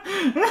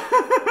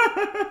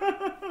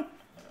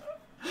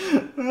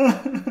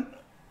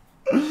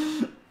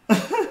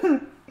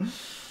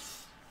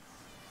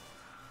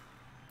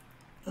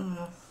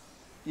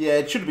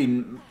 it should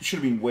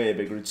have been way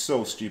bigger. It's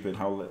so stupid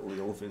how little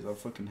the Ulf is. I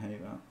fucking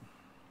hate that.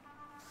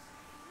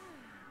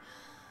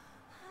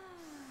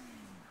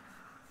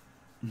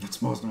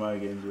 It's most of my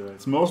games, yeah.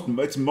 It's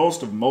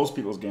most of most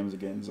people's games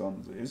against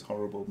Zons. It is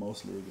horrible,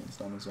 mostly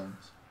against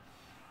Amazons.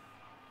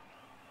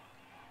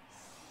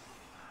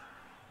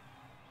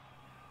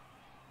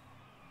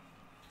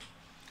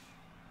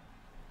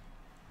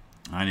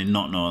 I did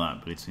not know that,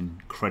 but it's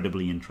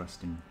incredibly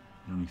interesting.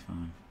 Only 5.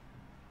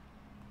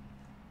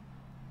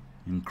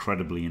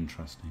 Incredibly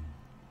interesting.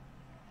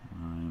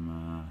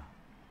 I'm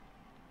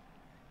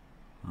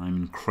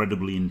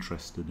incredibly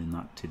interested in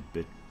that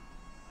tidbit.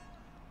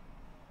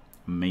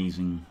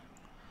 Amazing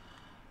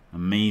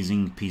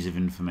piece of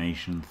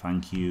information.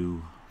 Thank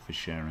you for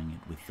sharing it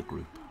with the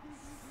group.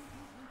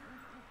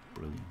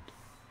 Brilliant.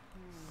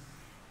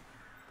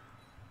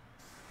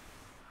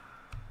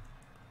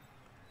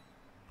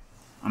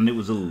 And it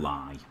was a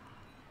lie.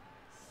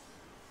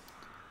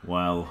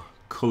 Well,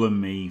 colour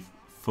me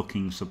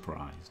fucking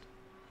surprised.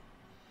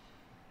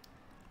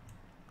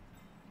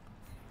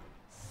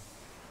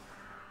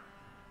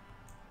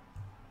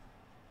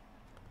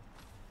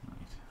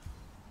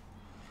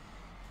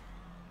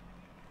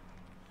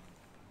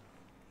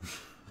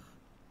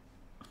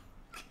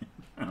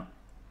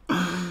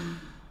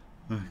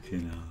 Okay,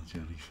 now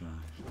Johnny 5.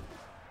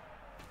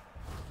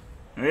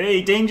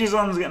 Hey, Danger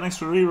Zone's getting an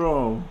extra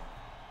reroll.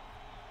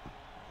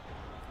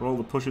 For all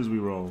the pushes we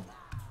roll.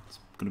 It's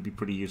going to be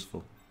pretty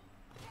useful.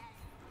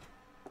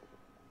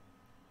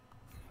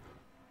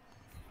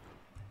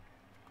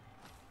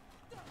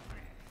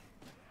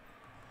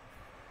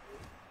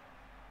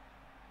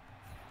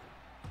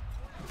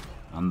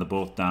 And the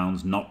both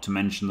downs, not to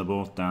mention the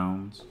both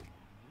downs.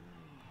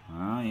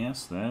 Ah,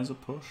 yes, there's a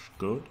push.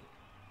 Good.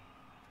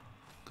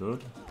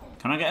 Good.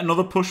 Can I get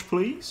another push,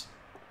 please?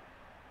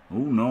 Oh,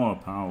 no,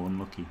 pal.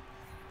 Unlucky.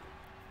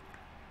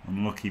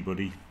 Unlucky,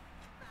 buddy.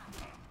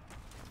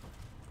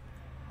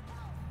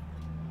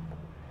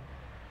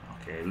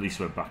 Okay, at least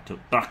we're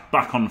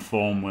back on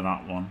form with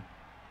that one.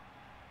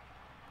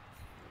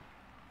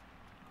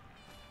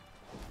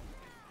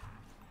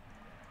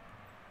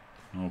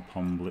 No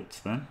Pom Blitz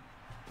then.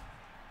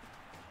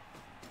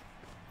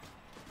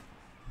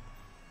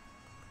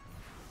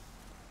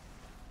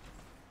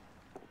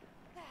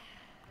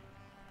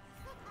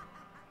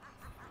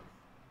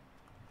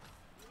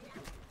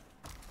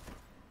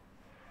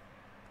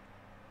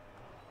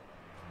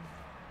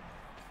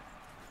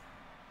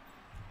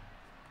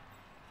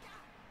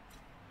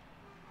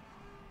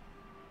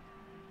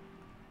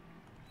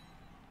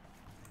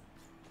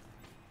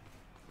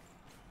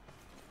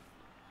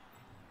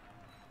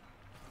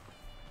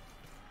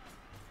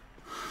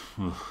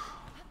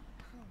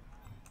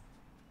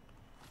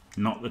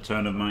 Not the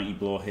turn of mighty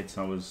blow hits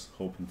I was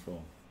hoping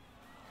for.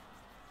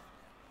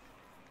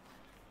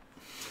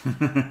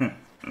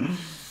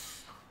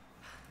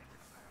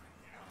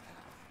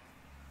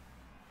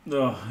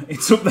 Oh,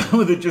 it's up there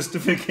with a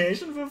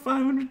justification for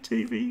 500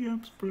 TV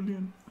gaps.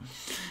 Brilliant.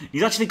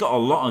 He's actually got a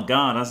lot of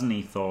guard, hasn't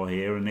he, Thor,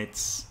 here, and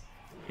it's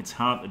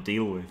hard to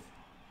deal with,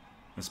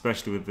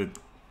 especially with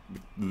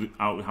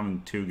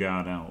having 2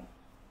 guard out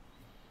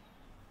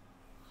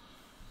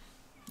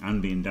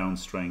and being down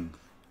strength.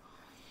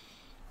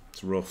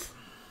 It's rough.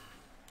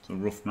 It's a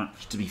rough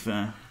match, to be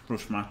fair.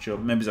 Rough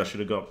matchup. Maybe I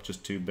should have got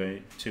just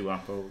two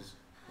apples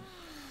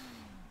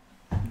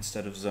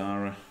instead of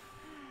Zara.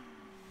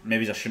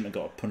 Maybe I shouldn't have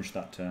got a punch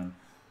that turn.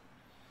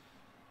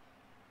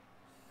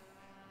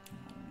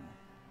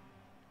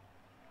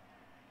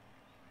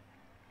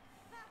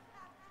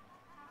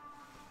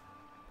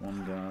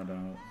 One guard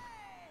out.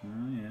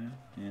 Oh yeah,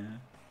 yeah.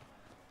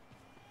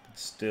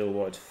 Still,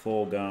 what? It's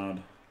 4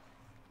 guard.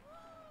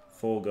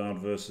 4 guard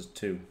versus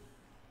 2.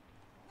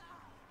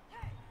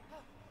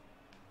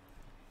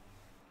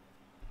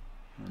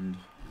 And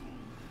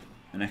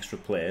an extra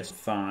place.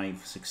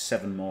 5, 6,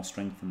 7 more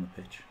strength on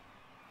the pitch.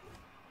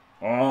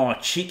 Oh,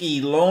 cheeky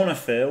loner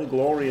fail.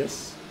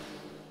 Glorious.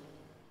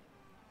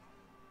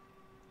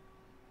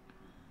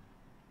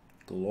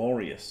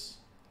 Glorious.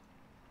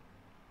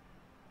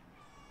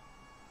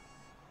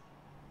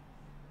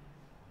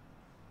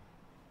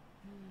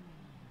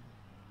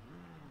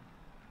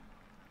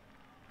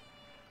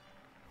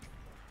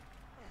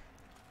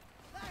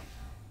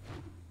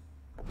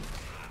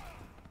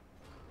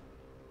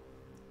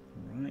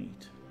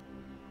 Right.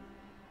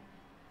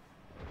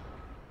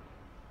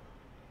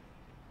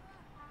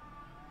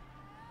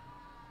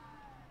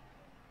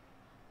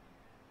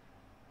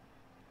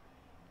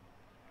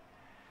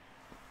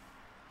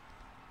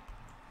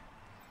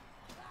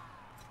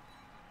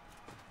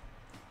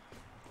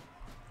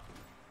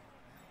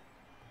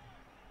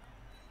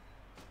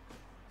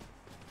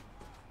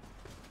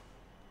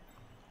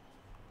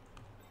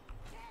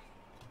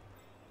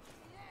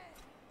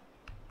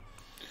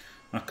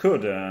 I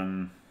could,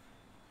 no,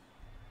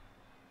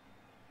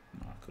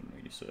 I couldn't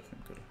really surf him,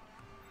 could I?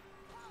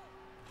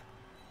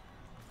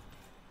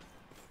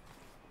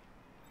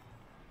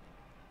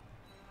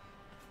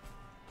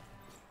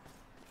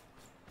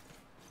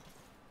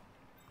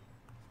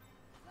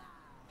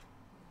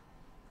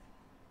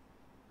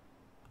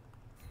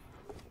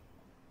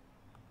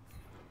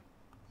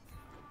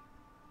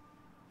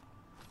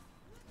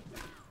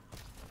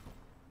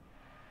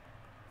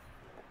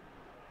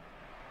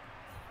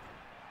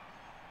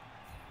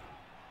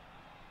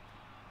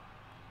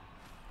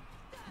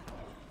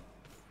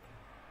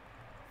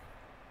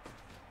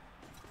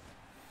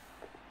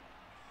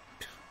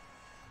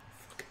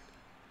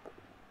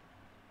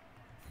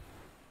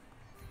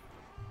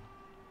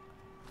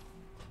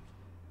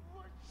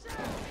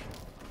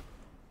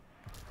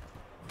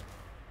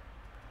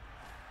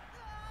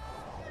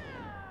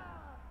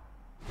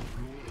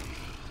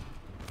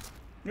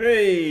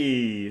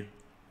 Hey!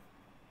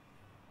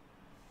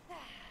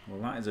 Well,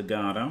 that is a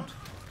guard out.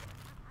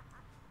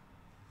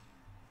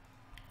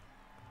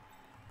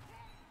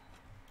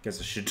 Guess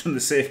I should have done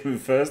the safe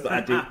move first. That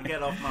I do.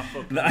 Get off my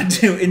fucking That I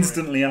do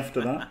instantly after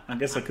that. I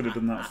guess I could have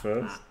done that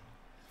first.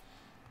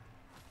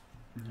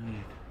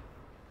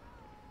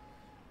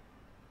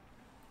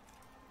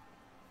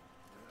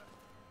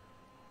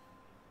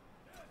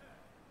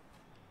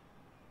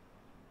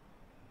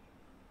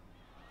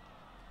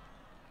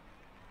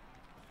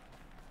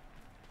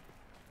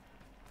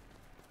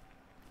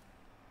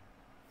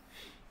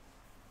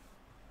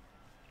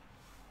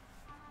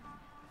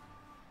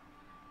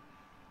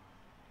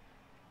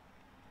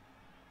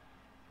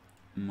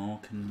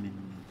 Mork and Min.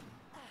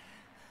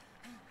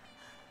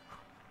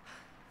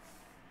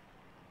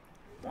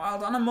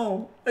 Wild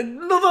animal!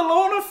 Another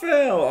loner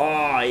fail!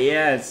 Oh,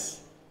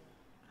 yes!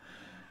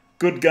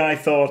 Good guy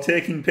Thor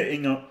taking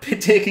pity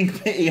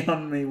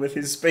on me with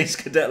his Space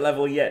Cadet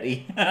level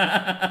Yeti.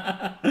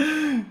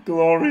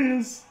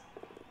 Glorious.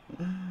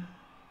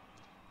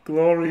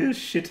 Glorious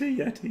shitty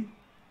Yeti.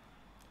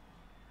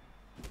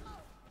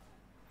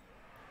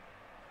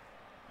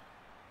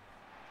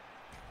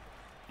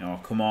 Oh,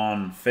 come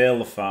on. Fail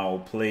the foul,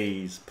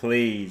 please.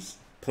 Please.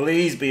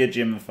 Please be a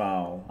gym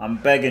foul. I'm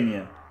begging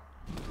you.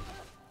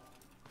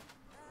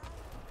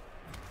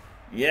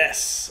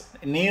 Yes.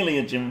 Nearly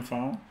a gym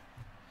foul.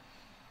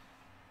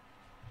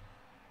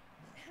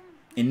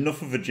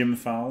 Enough of a gym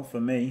foul for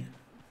me.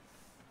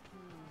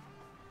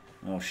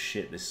 Oh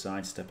shit, this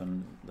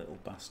sidestepping little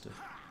bastard.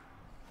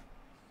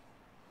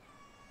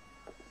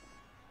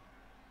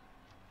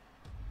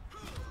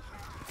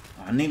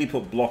 I nearly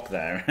put block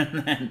there, and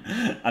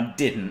then I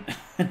didn't,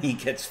 and he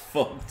gets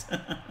fucked.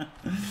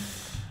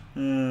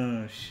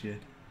 Oh,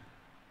 shit.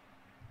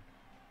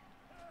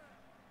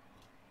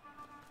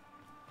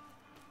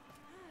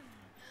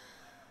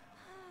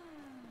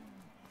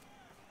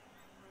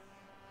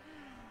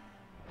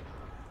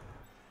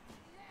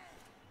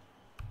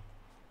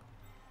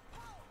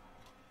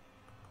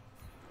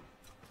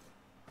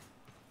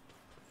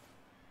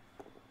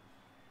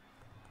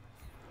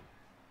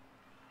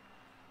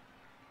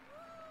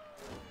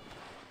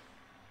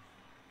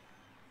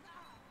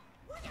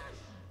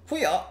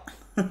 Hoo-yah!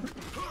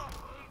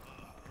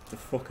 The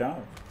fuck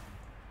out.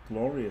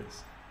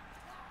 Glorious.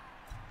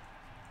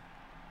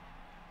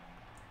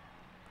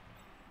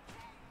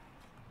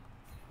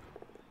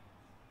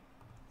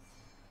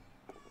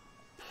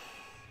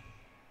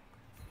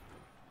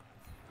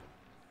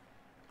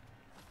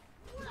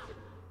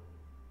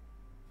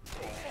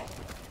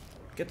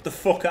 Get the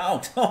fuck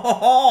out.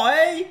 Oh,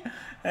 hey!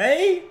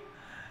 Hey!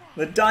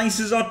 The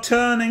dices are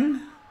turning.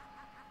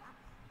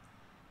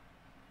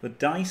 The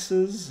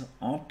dices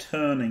are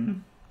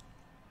turning.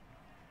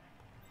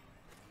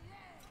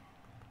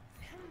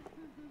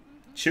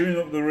 Chewing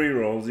up the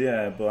rerolls,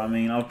 yeah, but I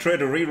mean, I'll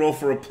trade a reroll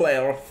for a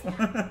playoff.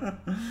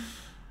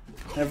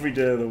 Every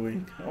day of the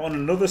week. On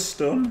another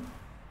stun.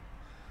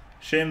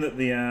 Shame that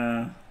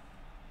the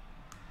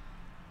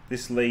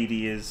this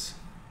lady is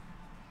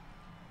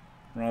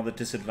rather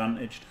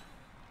disadvantaged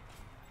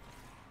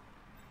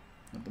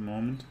at the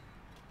moment.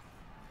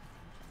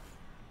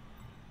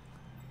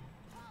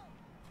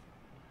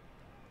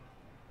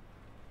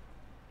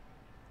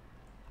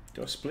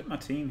 Do I split my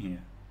team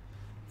here?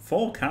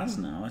 4 Kaz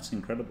now, that's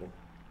incredible.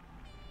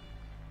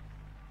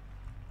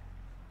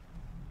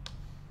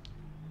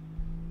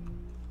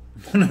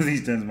 One of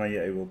these turns my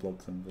Yeti will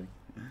block something.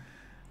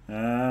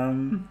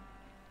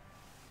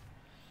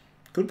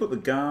 Could put the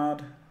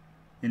guard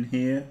in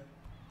here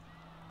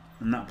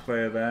and that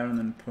player there and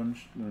then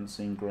punch. Doesn't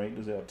seem great,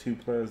 does it? Or 2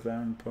 players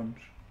there and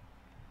punch.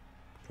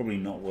 Probably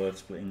not worth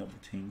splitting up the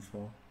team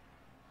for.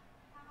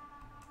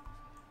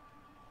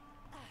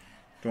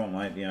 Don't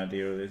like the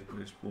idea of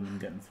this woman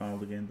getting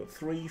fouled again. But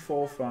 3,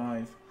 4,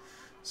 5,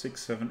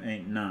 6, 7,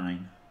 8,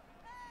 9.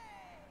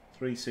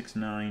 3, 6,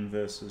 9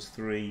 versus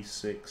 3,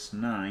 6,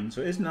 9.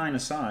 So it is 9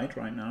 aside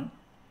right now.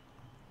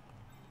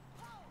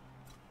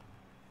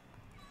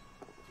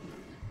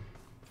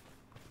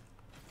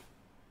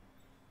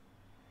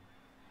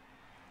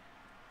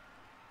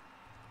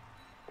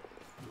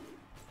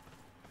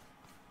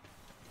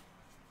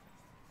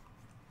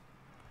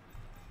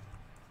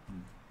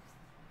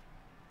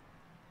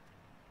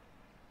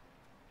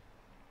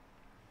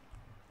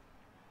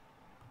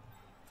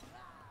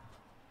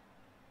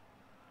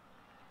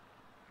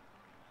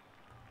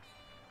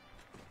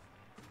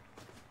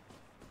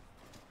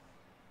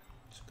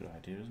 Good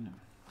idea, isn't it?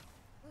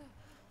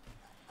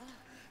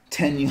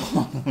 10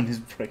 yards on his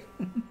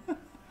pregnant.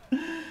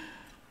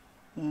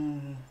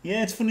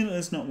 Yeah, it's funny that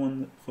there's not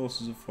one that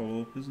forces a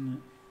follow up, isn't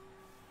it?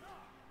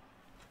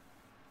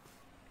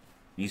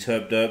 He's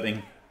herp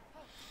derping.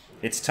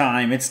 It's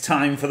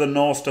time for the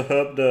Norse to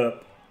herp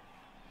derp.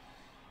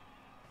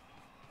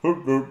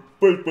 Herp derp,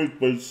 base, base,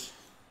 base.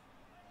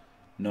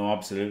 No,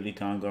 absolutely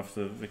can't go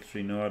after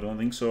victory. No, I don't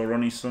think so.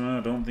 Ronnie Summer,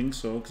 I don't think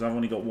so, because I've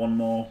only got one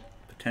more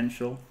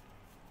potential.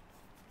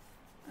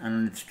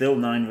 And it's still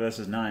 9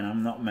 versus 9.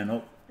 I'm not men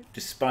up,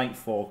 despite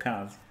 4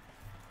 Kaz.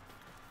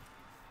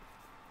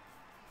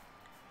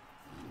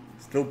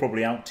 Still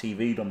probably out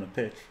TV'd on the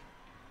pitch,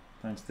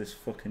 thanks to this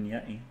fucking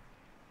Yeti,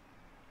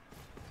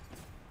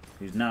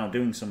 who's now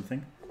doing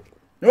something.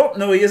 Oh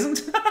no, he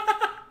isn't.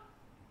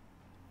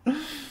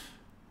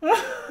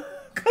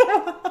 Come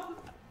on.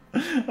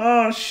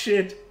 Oh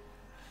shit.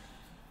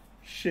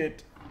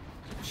 Shit.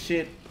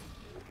 Shit.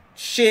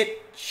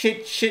 Shit.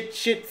 Shit. Shit.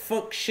 Shit.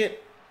 Fuck.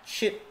 Shit.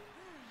 Shit.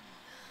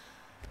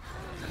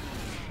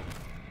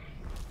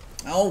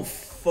 Oh,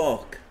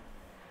 fuck.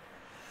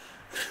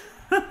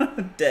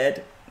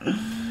 Dead.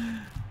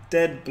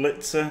 Dead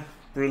Blitzer.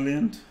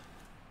 Brilliant.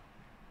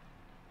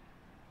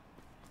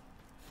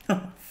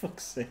 Oh,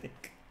 fuck's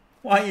sake.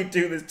 Why you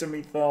do this to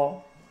me,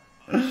 Thor?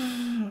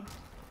 I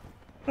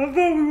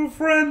thought we were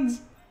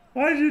friends.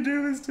 Why'd you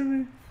do this to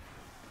me?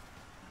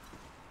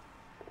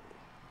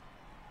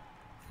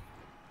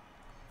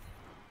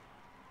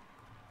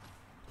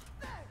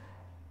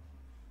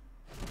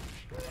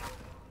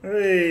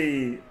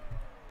 Hey.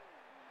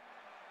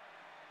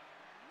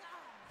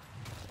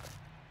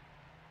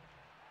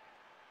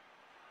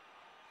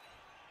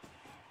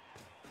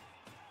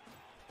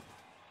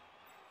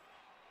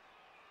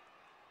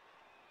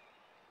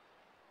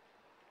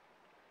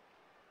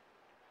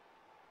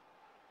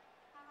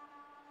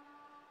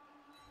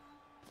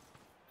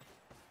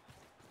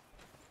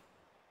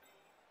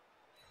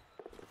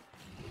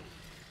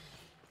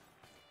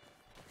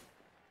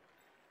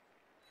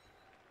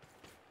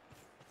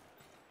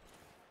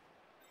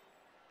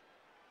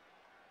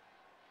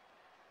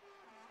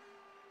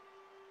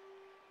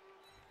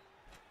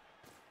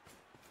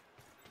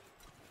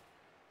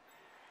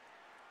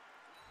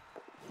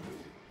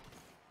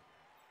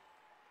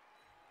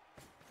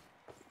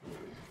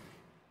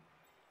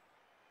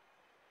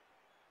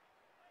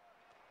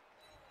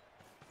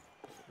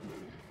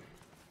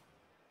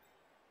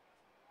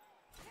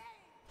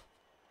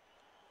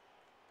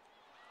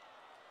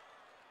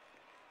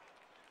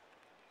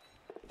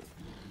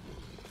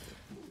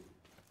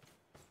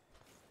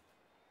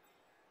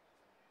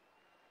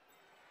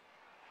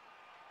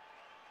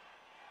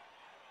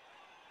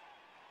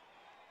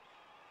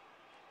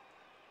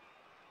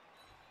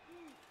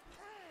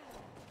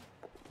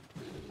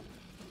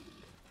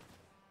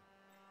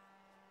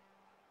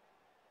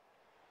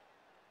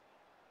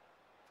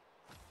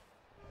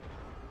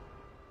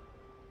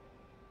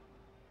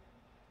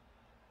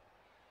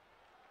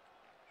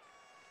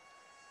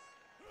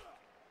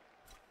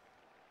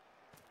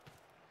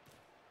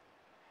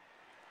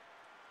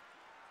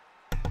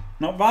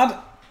 Not bad.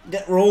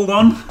 Get rolled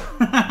on.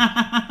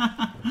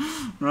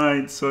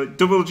 Right, so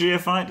double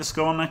GFI to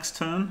score next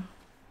turn.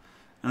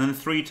 And then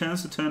 3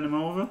 turns to turn him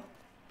over.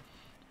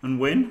 And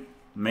win.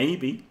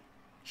 Maybe.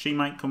 She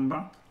might come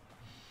back.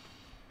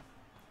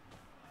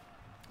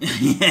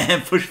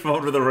 Yeah, push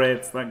forward with the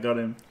wraiths. That got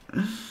him.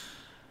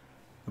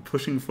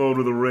 Pushing forward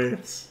with the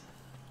wraiths.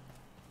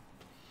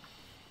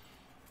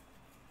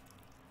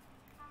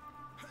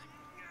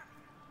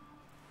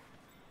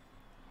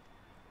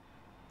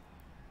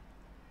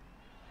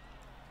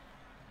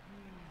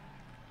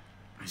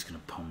 He's gonna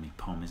palm me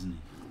palm, isn't he?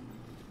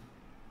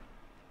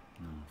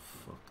 No,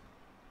 fuck.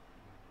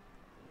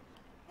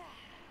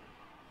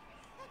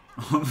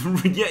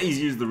 Yeah, he's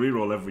used the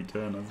reroll every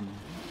turn, hasn't he?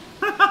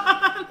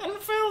 And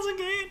fails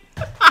again.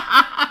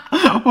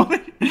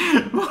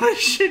 what a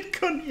shit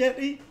cunt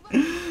Yeti.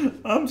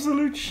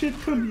 Absolute shit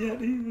cunt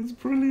Yeti. That's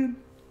brilliant.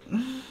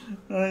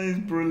 That is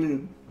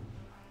brilliant.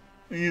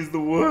 He is the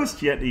worst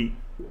Yeti.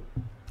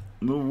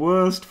 The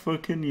worst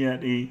fucking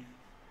Yeti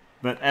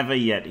that ever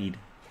Yeti'd.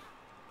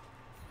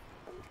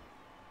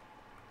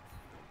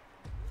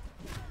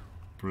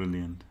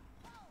 Brilliant.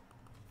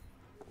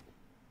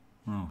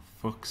 Oh,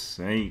 fuck's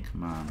sake,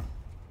 man.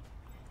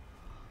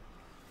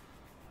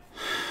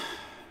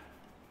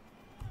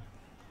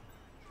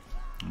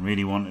 I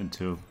really wanted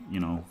to, you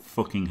know,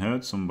 fucking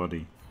hurt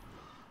somebody.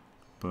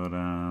 But,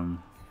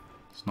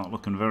 it's not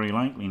looking very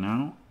likely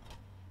now.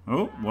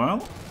 Oh,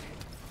 well.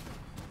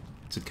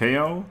 It's a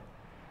KO.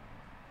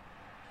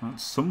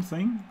 That's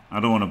something. I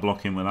don't want to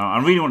block him without... I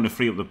really want to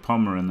free up the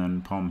pommer and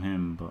then pom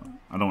him, but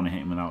I don't want to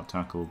hit him without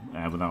tackle,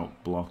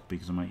 without block,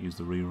 because I might use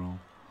the reroll.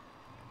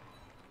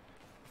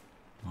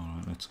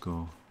 Alright, let's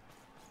go.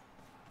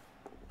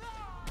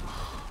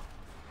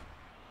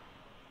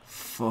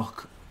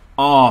 Fuck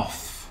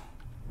off.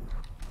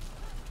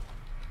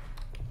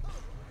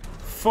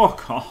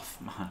 Fuck off,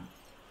 man.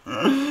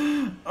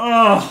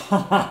 Oh.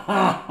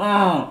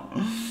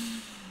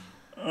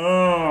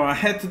 Oh, I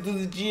had to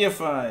do the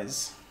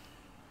GFIs.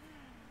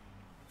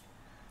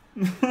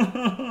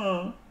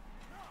 I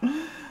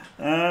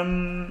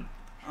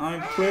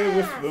play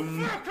with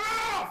them.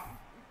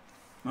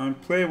 I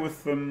play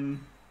with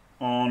them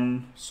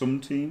on some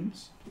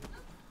teams.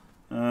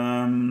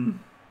 Well,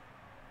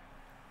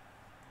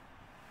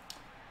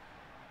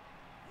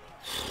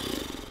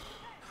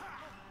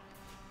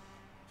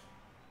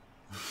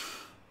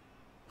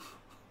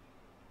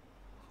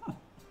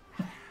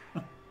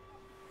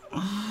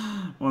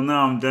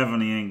 now I'm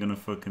definitely ain't gonna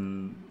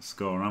fucking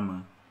score, am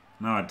I?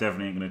 Now I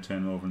definitely ain't gonna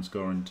turn over and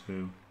score in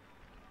 2.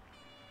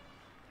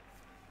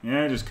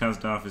 Yeah, just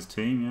cast off his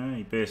team, yeah.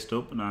 He based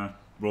up and I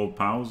rolled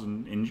powers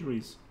and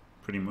injuries,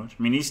 pretty much.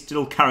 I mean, he's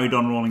still carried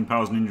on rolling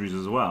powers and injuries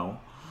as well.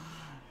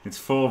 It's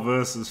 4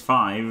 versus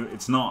 5.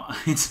 It's not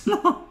it's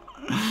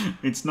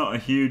not a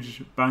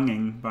huge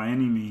banging by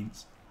any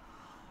means.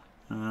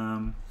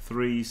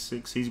 3,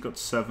 6, he's got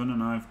 7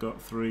 and I've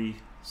got 3,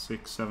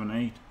 6,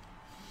 7,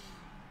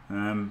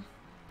 8.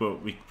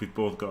 But we've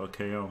both got a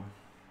KO.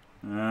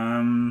 Yeah,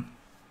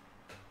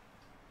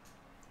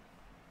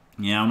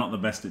 I'm not the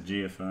best at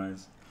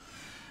GFIs.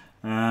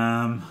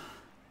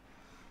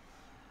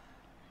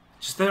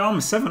 Just they're armor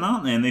 7,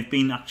 aren't they? And they've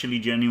been actually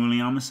genuinely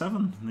armor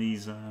 7.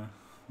 These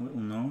little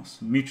Norse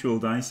mutual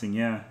dicing.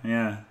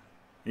 Yeah.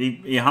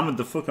 He hammered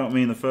the fuck out of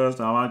me in the first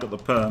half. I got the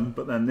perm,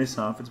 but then this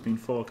half it's been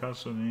 4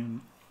 casts on me.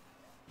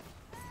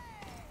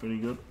 Pretty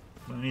good.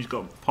 And he's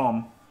got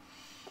pom,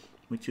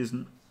 which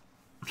isn't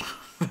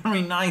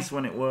very nice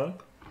when it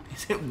worked.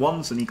 He's hit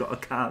once and he got a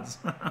Kaz.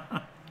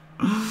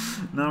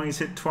 Now he's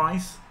hit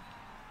twice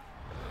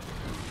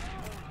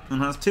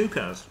and has 2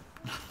 Kaz.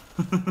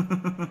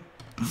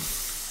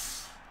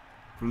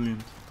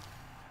 Brilliant.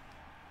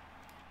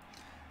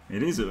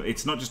 It is.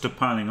 It's not just a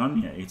piling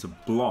on Yeti. It's a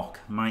block,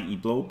 mighty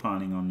blow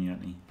piling on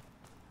Yeti.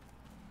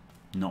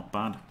 Not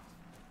bad.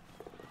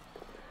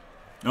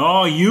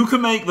 Oh, you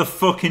can make the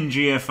fucking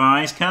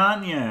GFIs,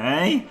 can't you?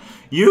 Eh?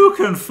 You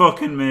can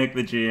fucking make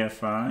the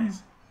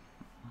GFIs.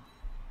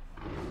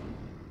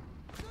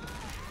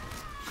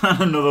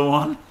 And another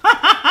one.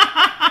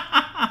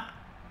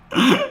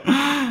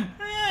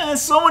 Yeah,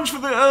 so much for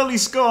the early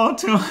score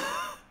too.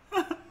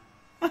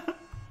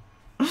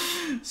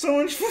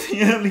 So much for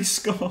the early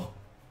score.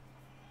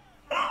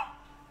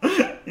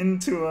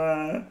 Into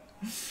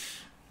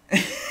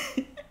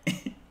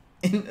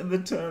into the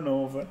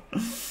turnover.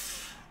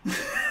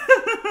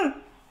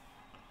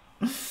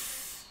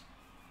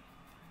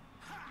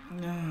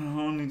 No,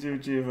 only 2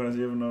 GFIs,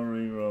 you have no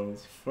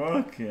rerolls.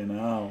 Fucking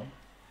hell.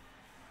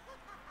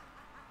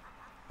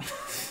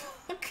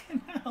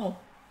 Fucking hell.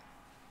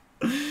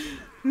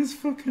 This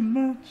fucking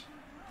match.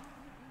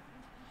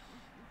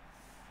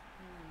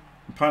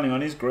 Piling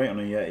on is great on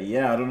a Yeti.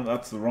 Yeah, I don't know.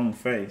 That's the wrong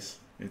face.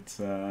 It's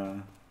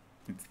the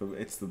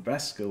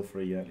best skill for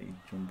a Yeti.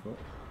 Jump up.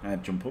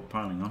 Jump up.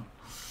 Piling on.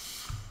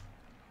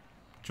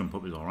 Jump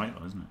up is all right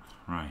though, isn't it?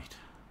 Right.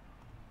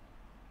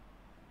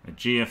 A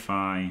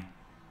GFI.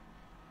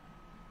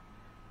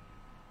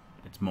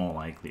 It's more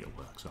likely it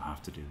works. So I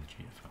have to do the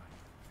GFI.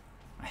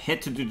 I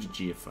had to do the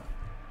GFI.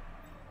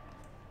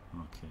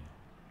 Okay.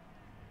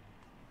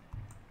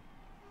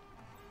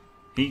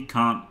 He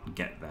can't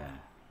get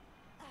there.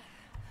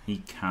 He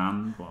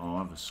can, but I'll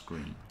have a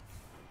screen.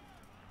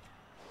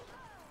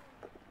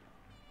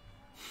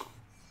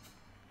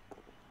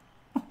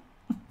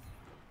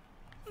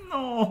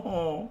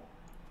 No!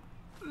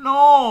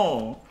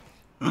 No!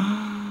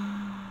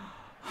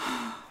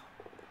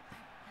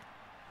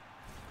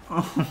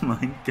 Oh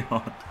my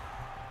god.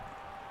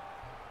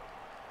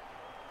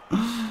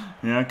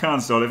 Yeah, I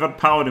can't stall it. If I'd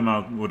powered him, I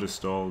would have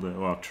stalled it.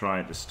 Or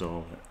tried to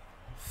stall it.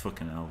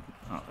 Fucking hell.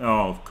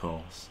 Oh, of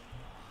course.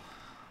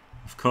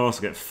 Of course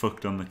I get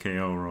fucked on the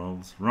KO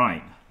rolls.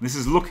 Right. This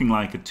is looking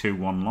like a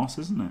 2-1 loss,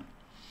 isn't it?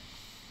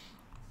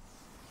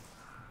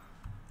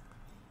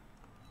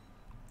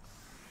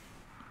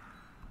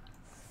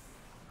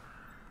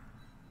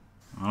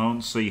 I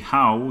don't see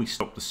how we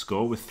stop the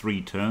score with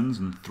 3 turns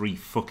and 3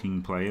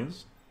 fucking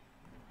players.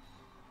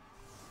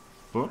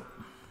 But...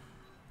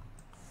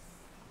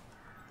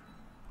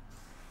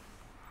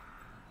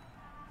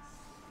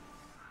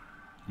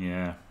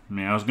 yeah,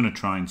 I was going to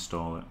try and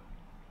stall it.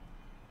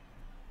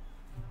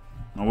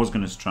 I was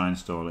going to try and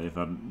stall it if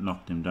I'd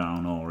knocked him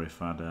down, or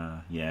if I'd,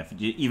 yeah,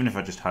 even if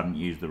I just hadn't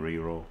used the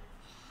reroll.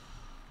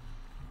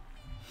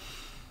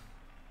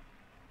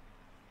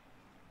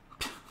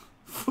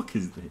 Fuck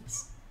is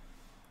this?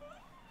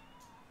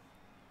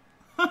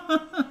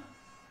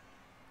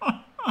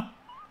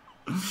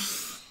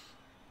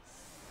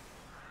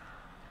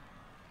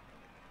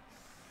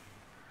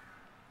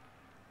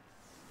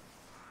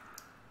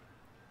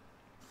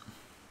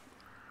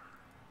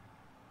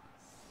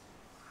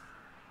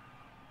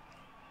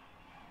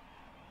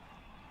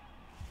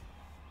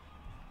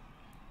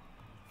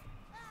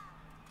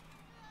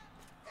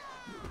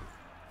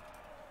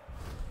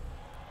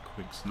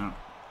 Quick snap.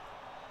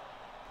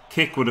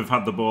 Kick would have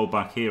had the ball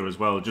back here as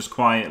well, just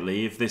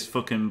quietly. If this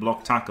fucking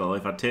block tackle,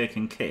 if I'd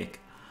taken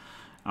kick,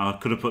 I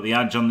could have put the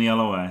edge on the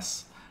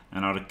LOS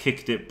and I'd have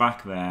kicked it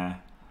back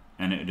there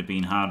and it would have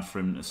been hard for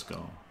him to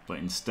score. But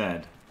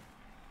instead,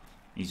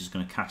 he's just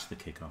going to catch the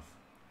kick off.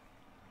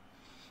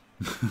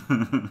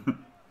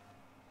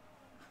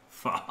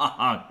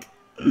 Fuck.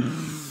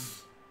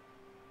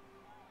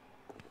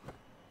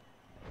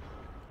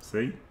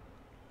 See?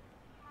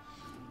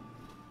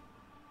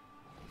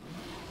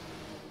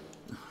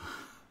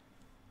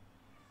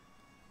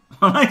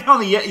 I like how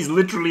the Yeti's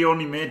literally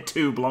only made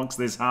 2 blocks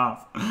this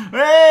half.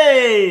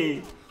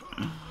 Hey!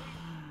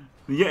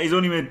 The Yeti's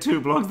only made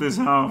 2 blocks this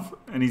half,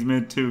 and he's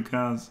made 2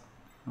 cars.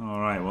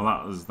 Alright, well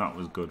that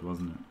was good,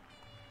 wasn't it?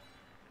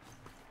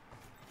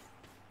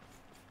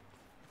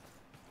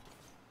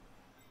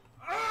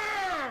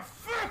 Ah,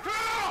 fuck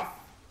off!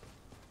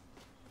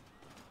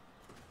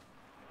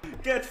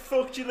 Get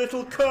fucked, you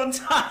little cunt!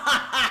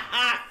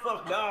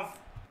 Fuck off!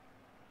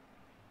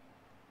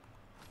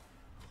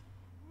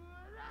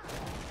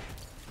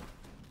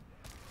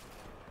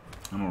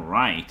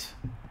 Alright.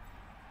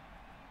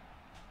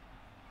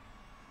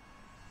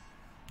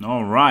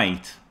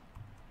 Alright.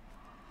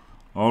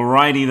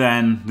 Alrighty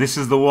then. This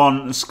is the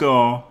one to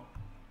score.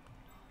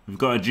 We've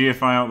got a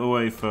GFI out the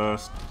way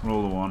first.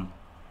 Roll the 1.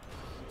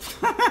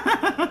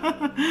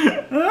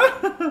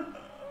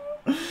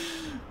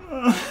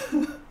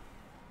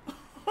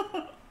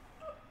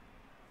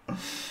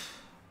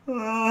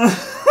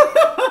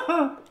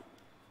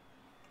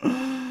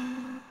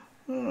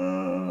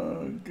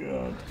 Oh,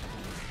 God.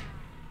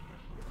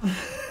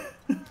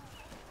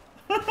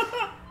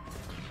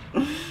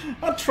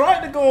 I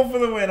tried to go for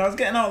the win. I was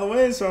getting out of the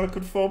way so I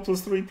could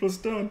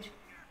 4+3+ dodge.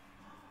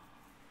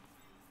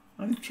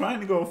 I'm trying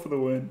to go for the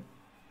win.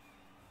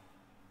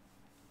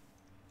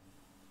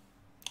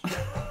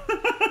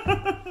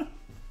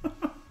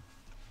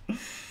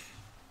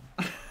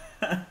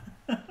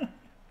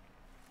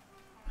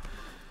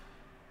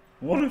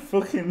 What a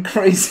fucking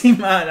crazy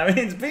match. I mean,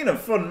 it's been a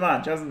fun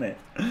match, hasn't it?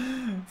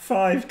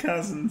 5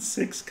 Kaz and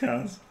 6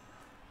 Kaz.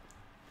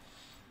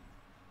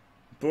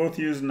 Both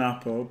used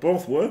Napo.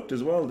 Both worked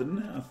as well, didn't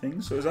it? I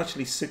think. So it was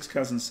actually 6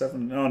 Kaz and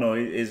 7. Oh no,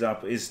 his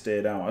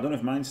stayed out. I don't know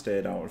if mine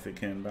stayed out or if it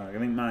came back. I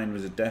think mine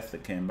was a death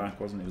that came back,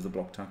 wasn't it? It was the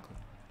block tackle.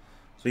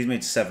 So he's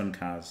made 7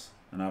 Kaz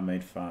and I've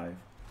made 5.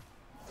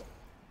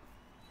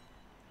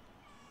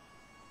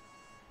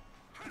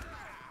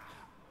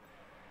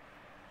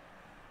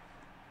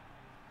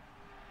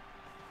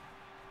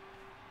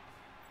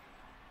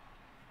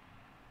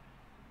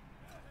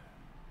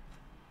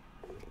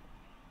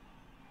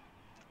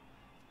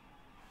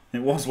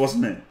 It was,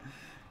 wasn't it?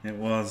 It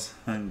was,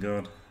 thank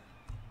God.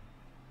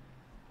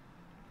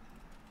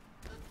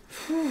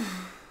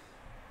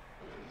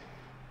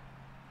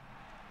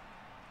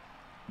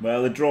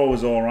 Well, the draw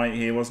was alright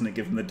here, wasn't it,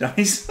 given the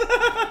dice?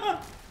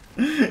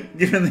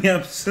 Given the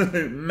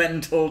absolute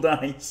mental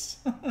dice.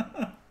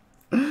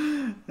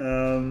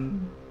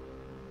 Coming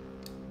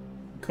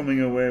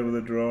away with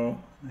a draw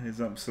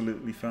is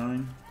absolutely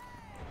fine.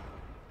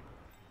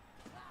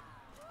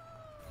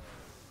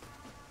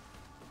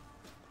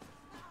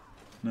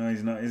 No,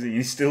 he's not, is he?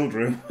 He still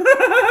drew.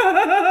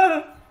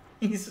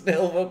 He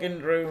still fucking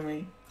drew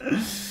me.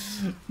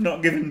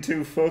 Not giving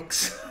 2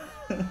 fucks.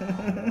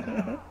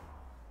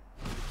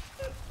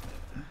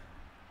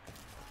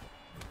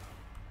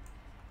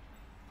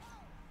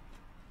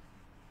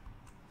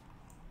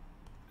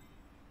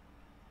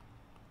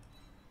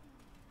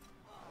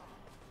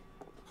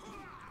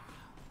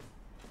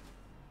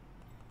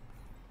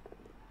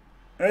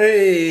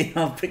 Hey,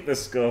 I'll pick the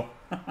skull.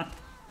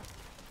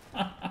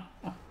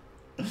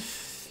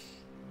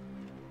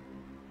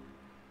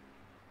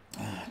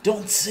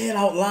 Don't say it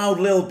out loud,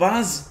 Lil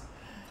Baz.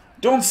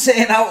 Don't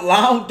say it out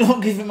loud.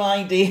 Don't give him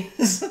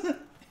ideas.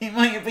 He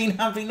might have been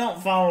happy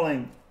not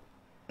fouling.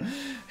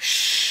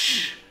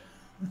 Shh.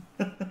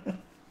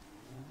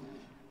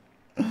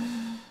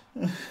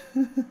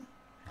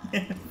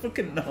 Yeah,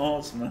 fucking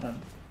Norse,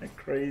 man. They're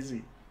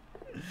crazy.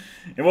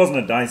 It wasn't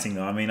a dicing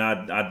though. I mean,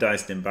 I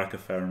diced him back a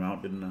fair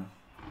amount, didn't I?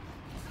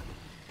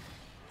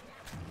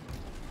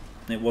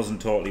 It wasn't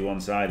totally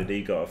one-sided.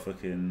 He got a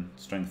fucking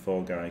strength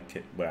 4 guy.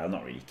 Well,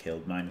 not really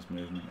killed. Minus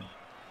movement.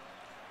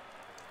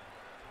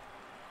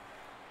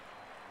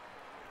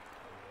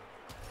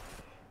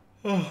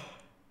 Oh.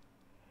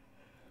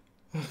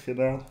 Fucking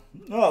hell.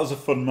 Oh, that was a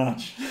fun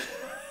match.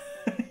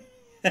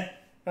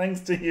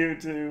 Thanks to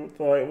you too.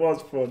 Thought it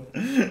was fun.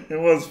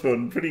 It was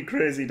fun. Pretty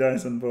crazy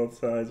dice on both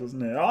sides,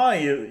 wasn't it? Oh,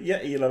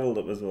 you leveled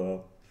up as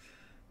well.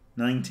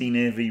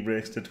 19 AV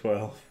breaks to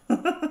 12.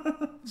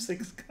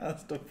 6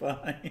 cast to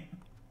 5.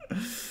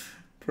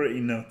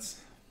 Pretty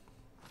nuts.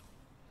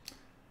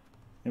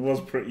 It was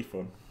pretty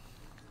fun.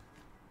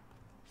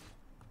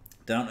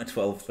 Down to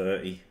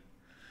 12:30.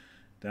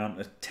 Down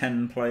to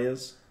 10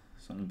 players.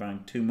 So I'm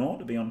buying 2 more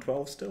to be on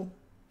 12 still.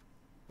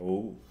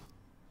 Oh.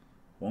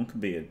 One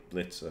could be a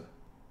blitzer.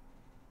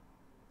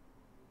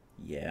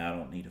 Yeah, I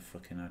don't need a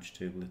fucking Edge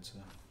 2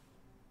 blitzer.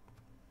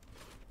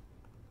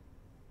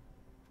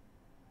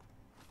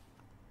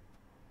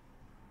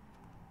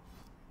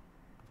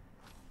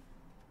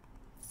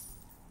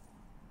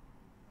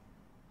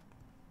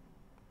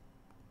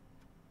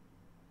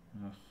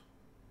 Oh,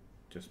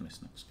 just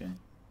missed next game.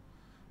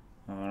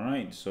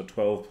 Alright, so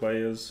 12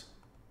 players.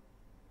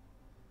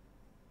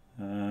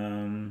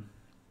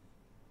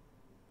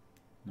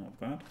 Not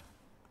bad.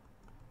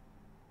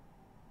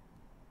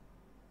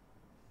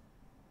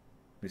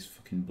 This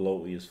fucking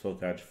bloaty as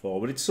fuck Edge 4,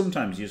 but it's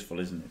sometimes useful,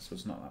 isn't it? So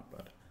it's not that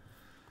bad.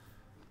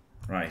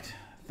 Right,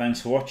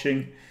 thanks for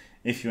watching.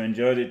 If you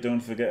enjoyed it,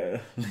 don't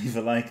forget to leave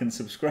a like and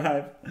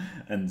subscribe,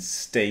 and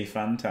stay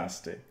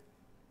fantastic.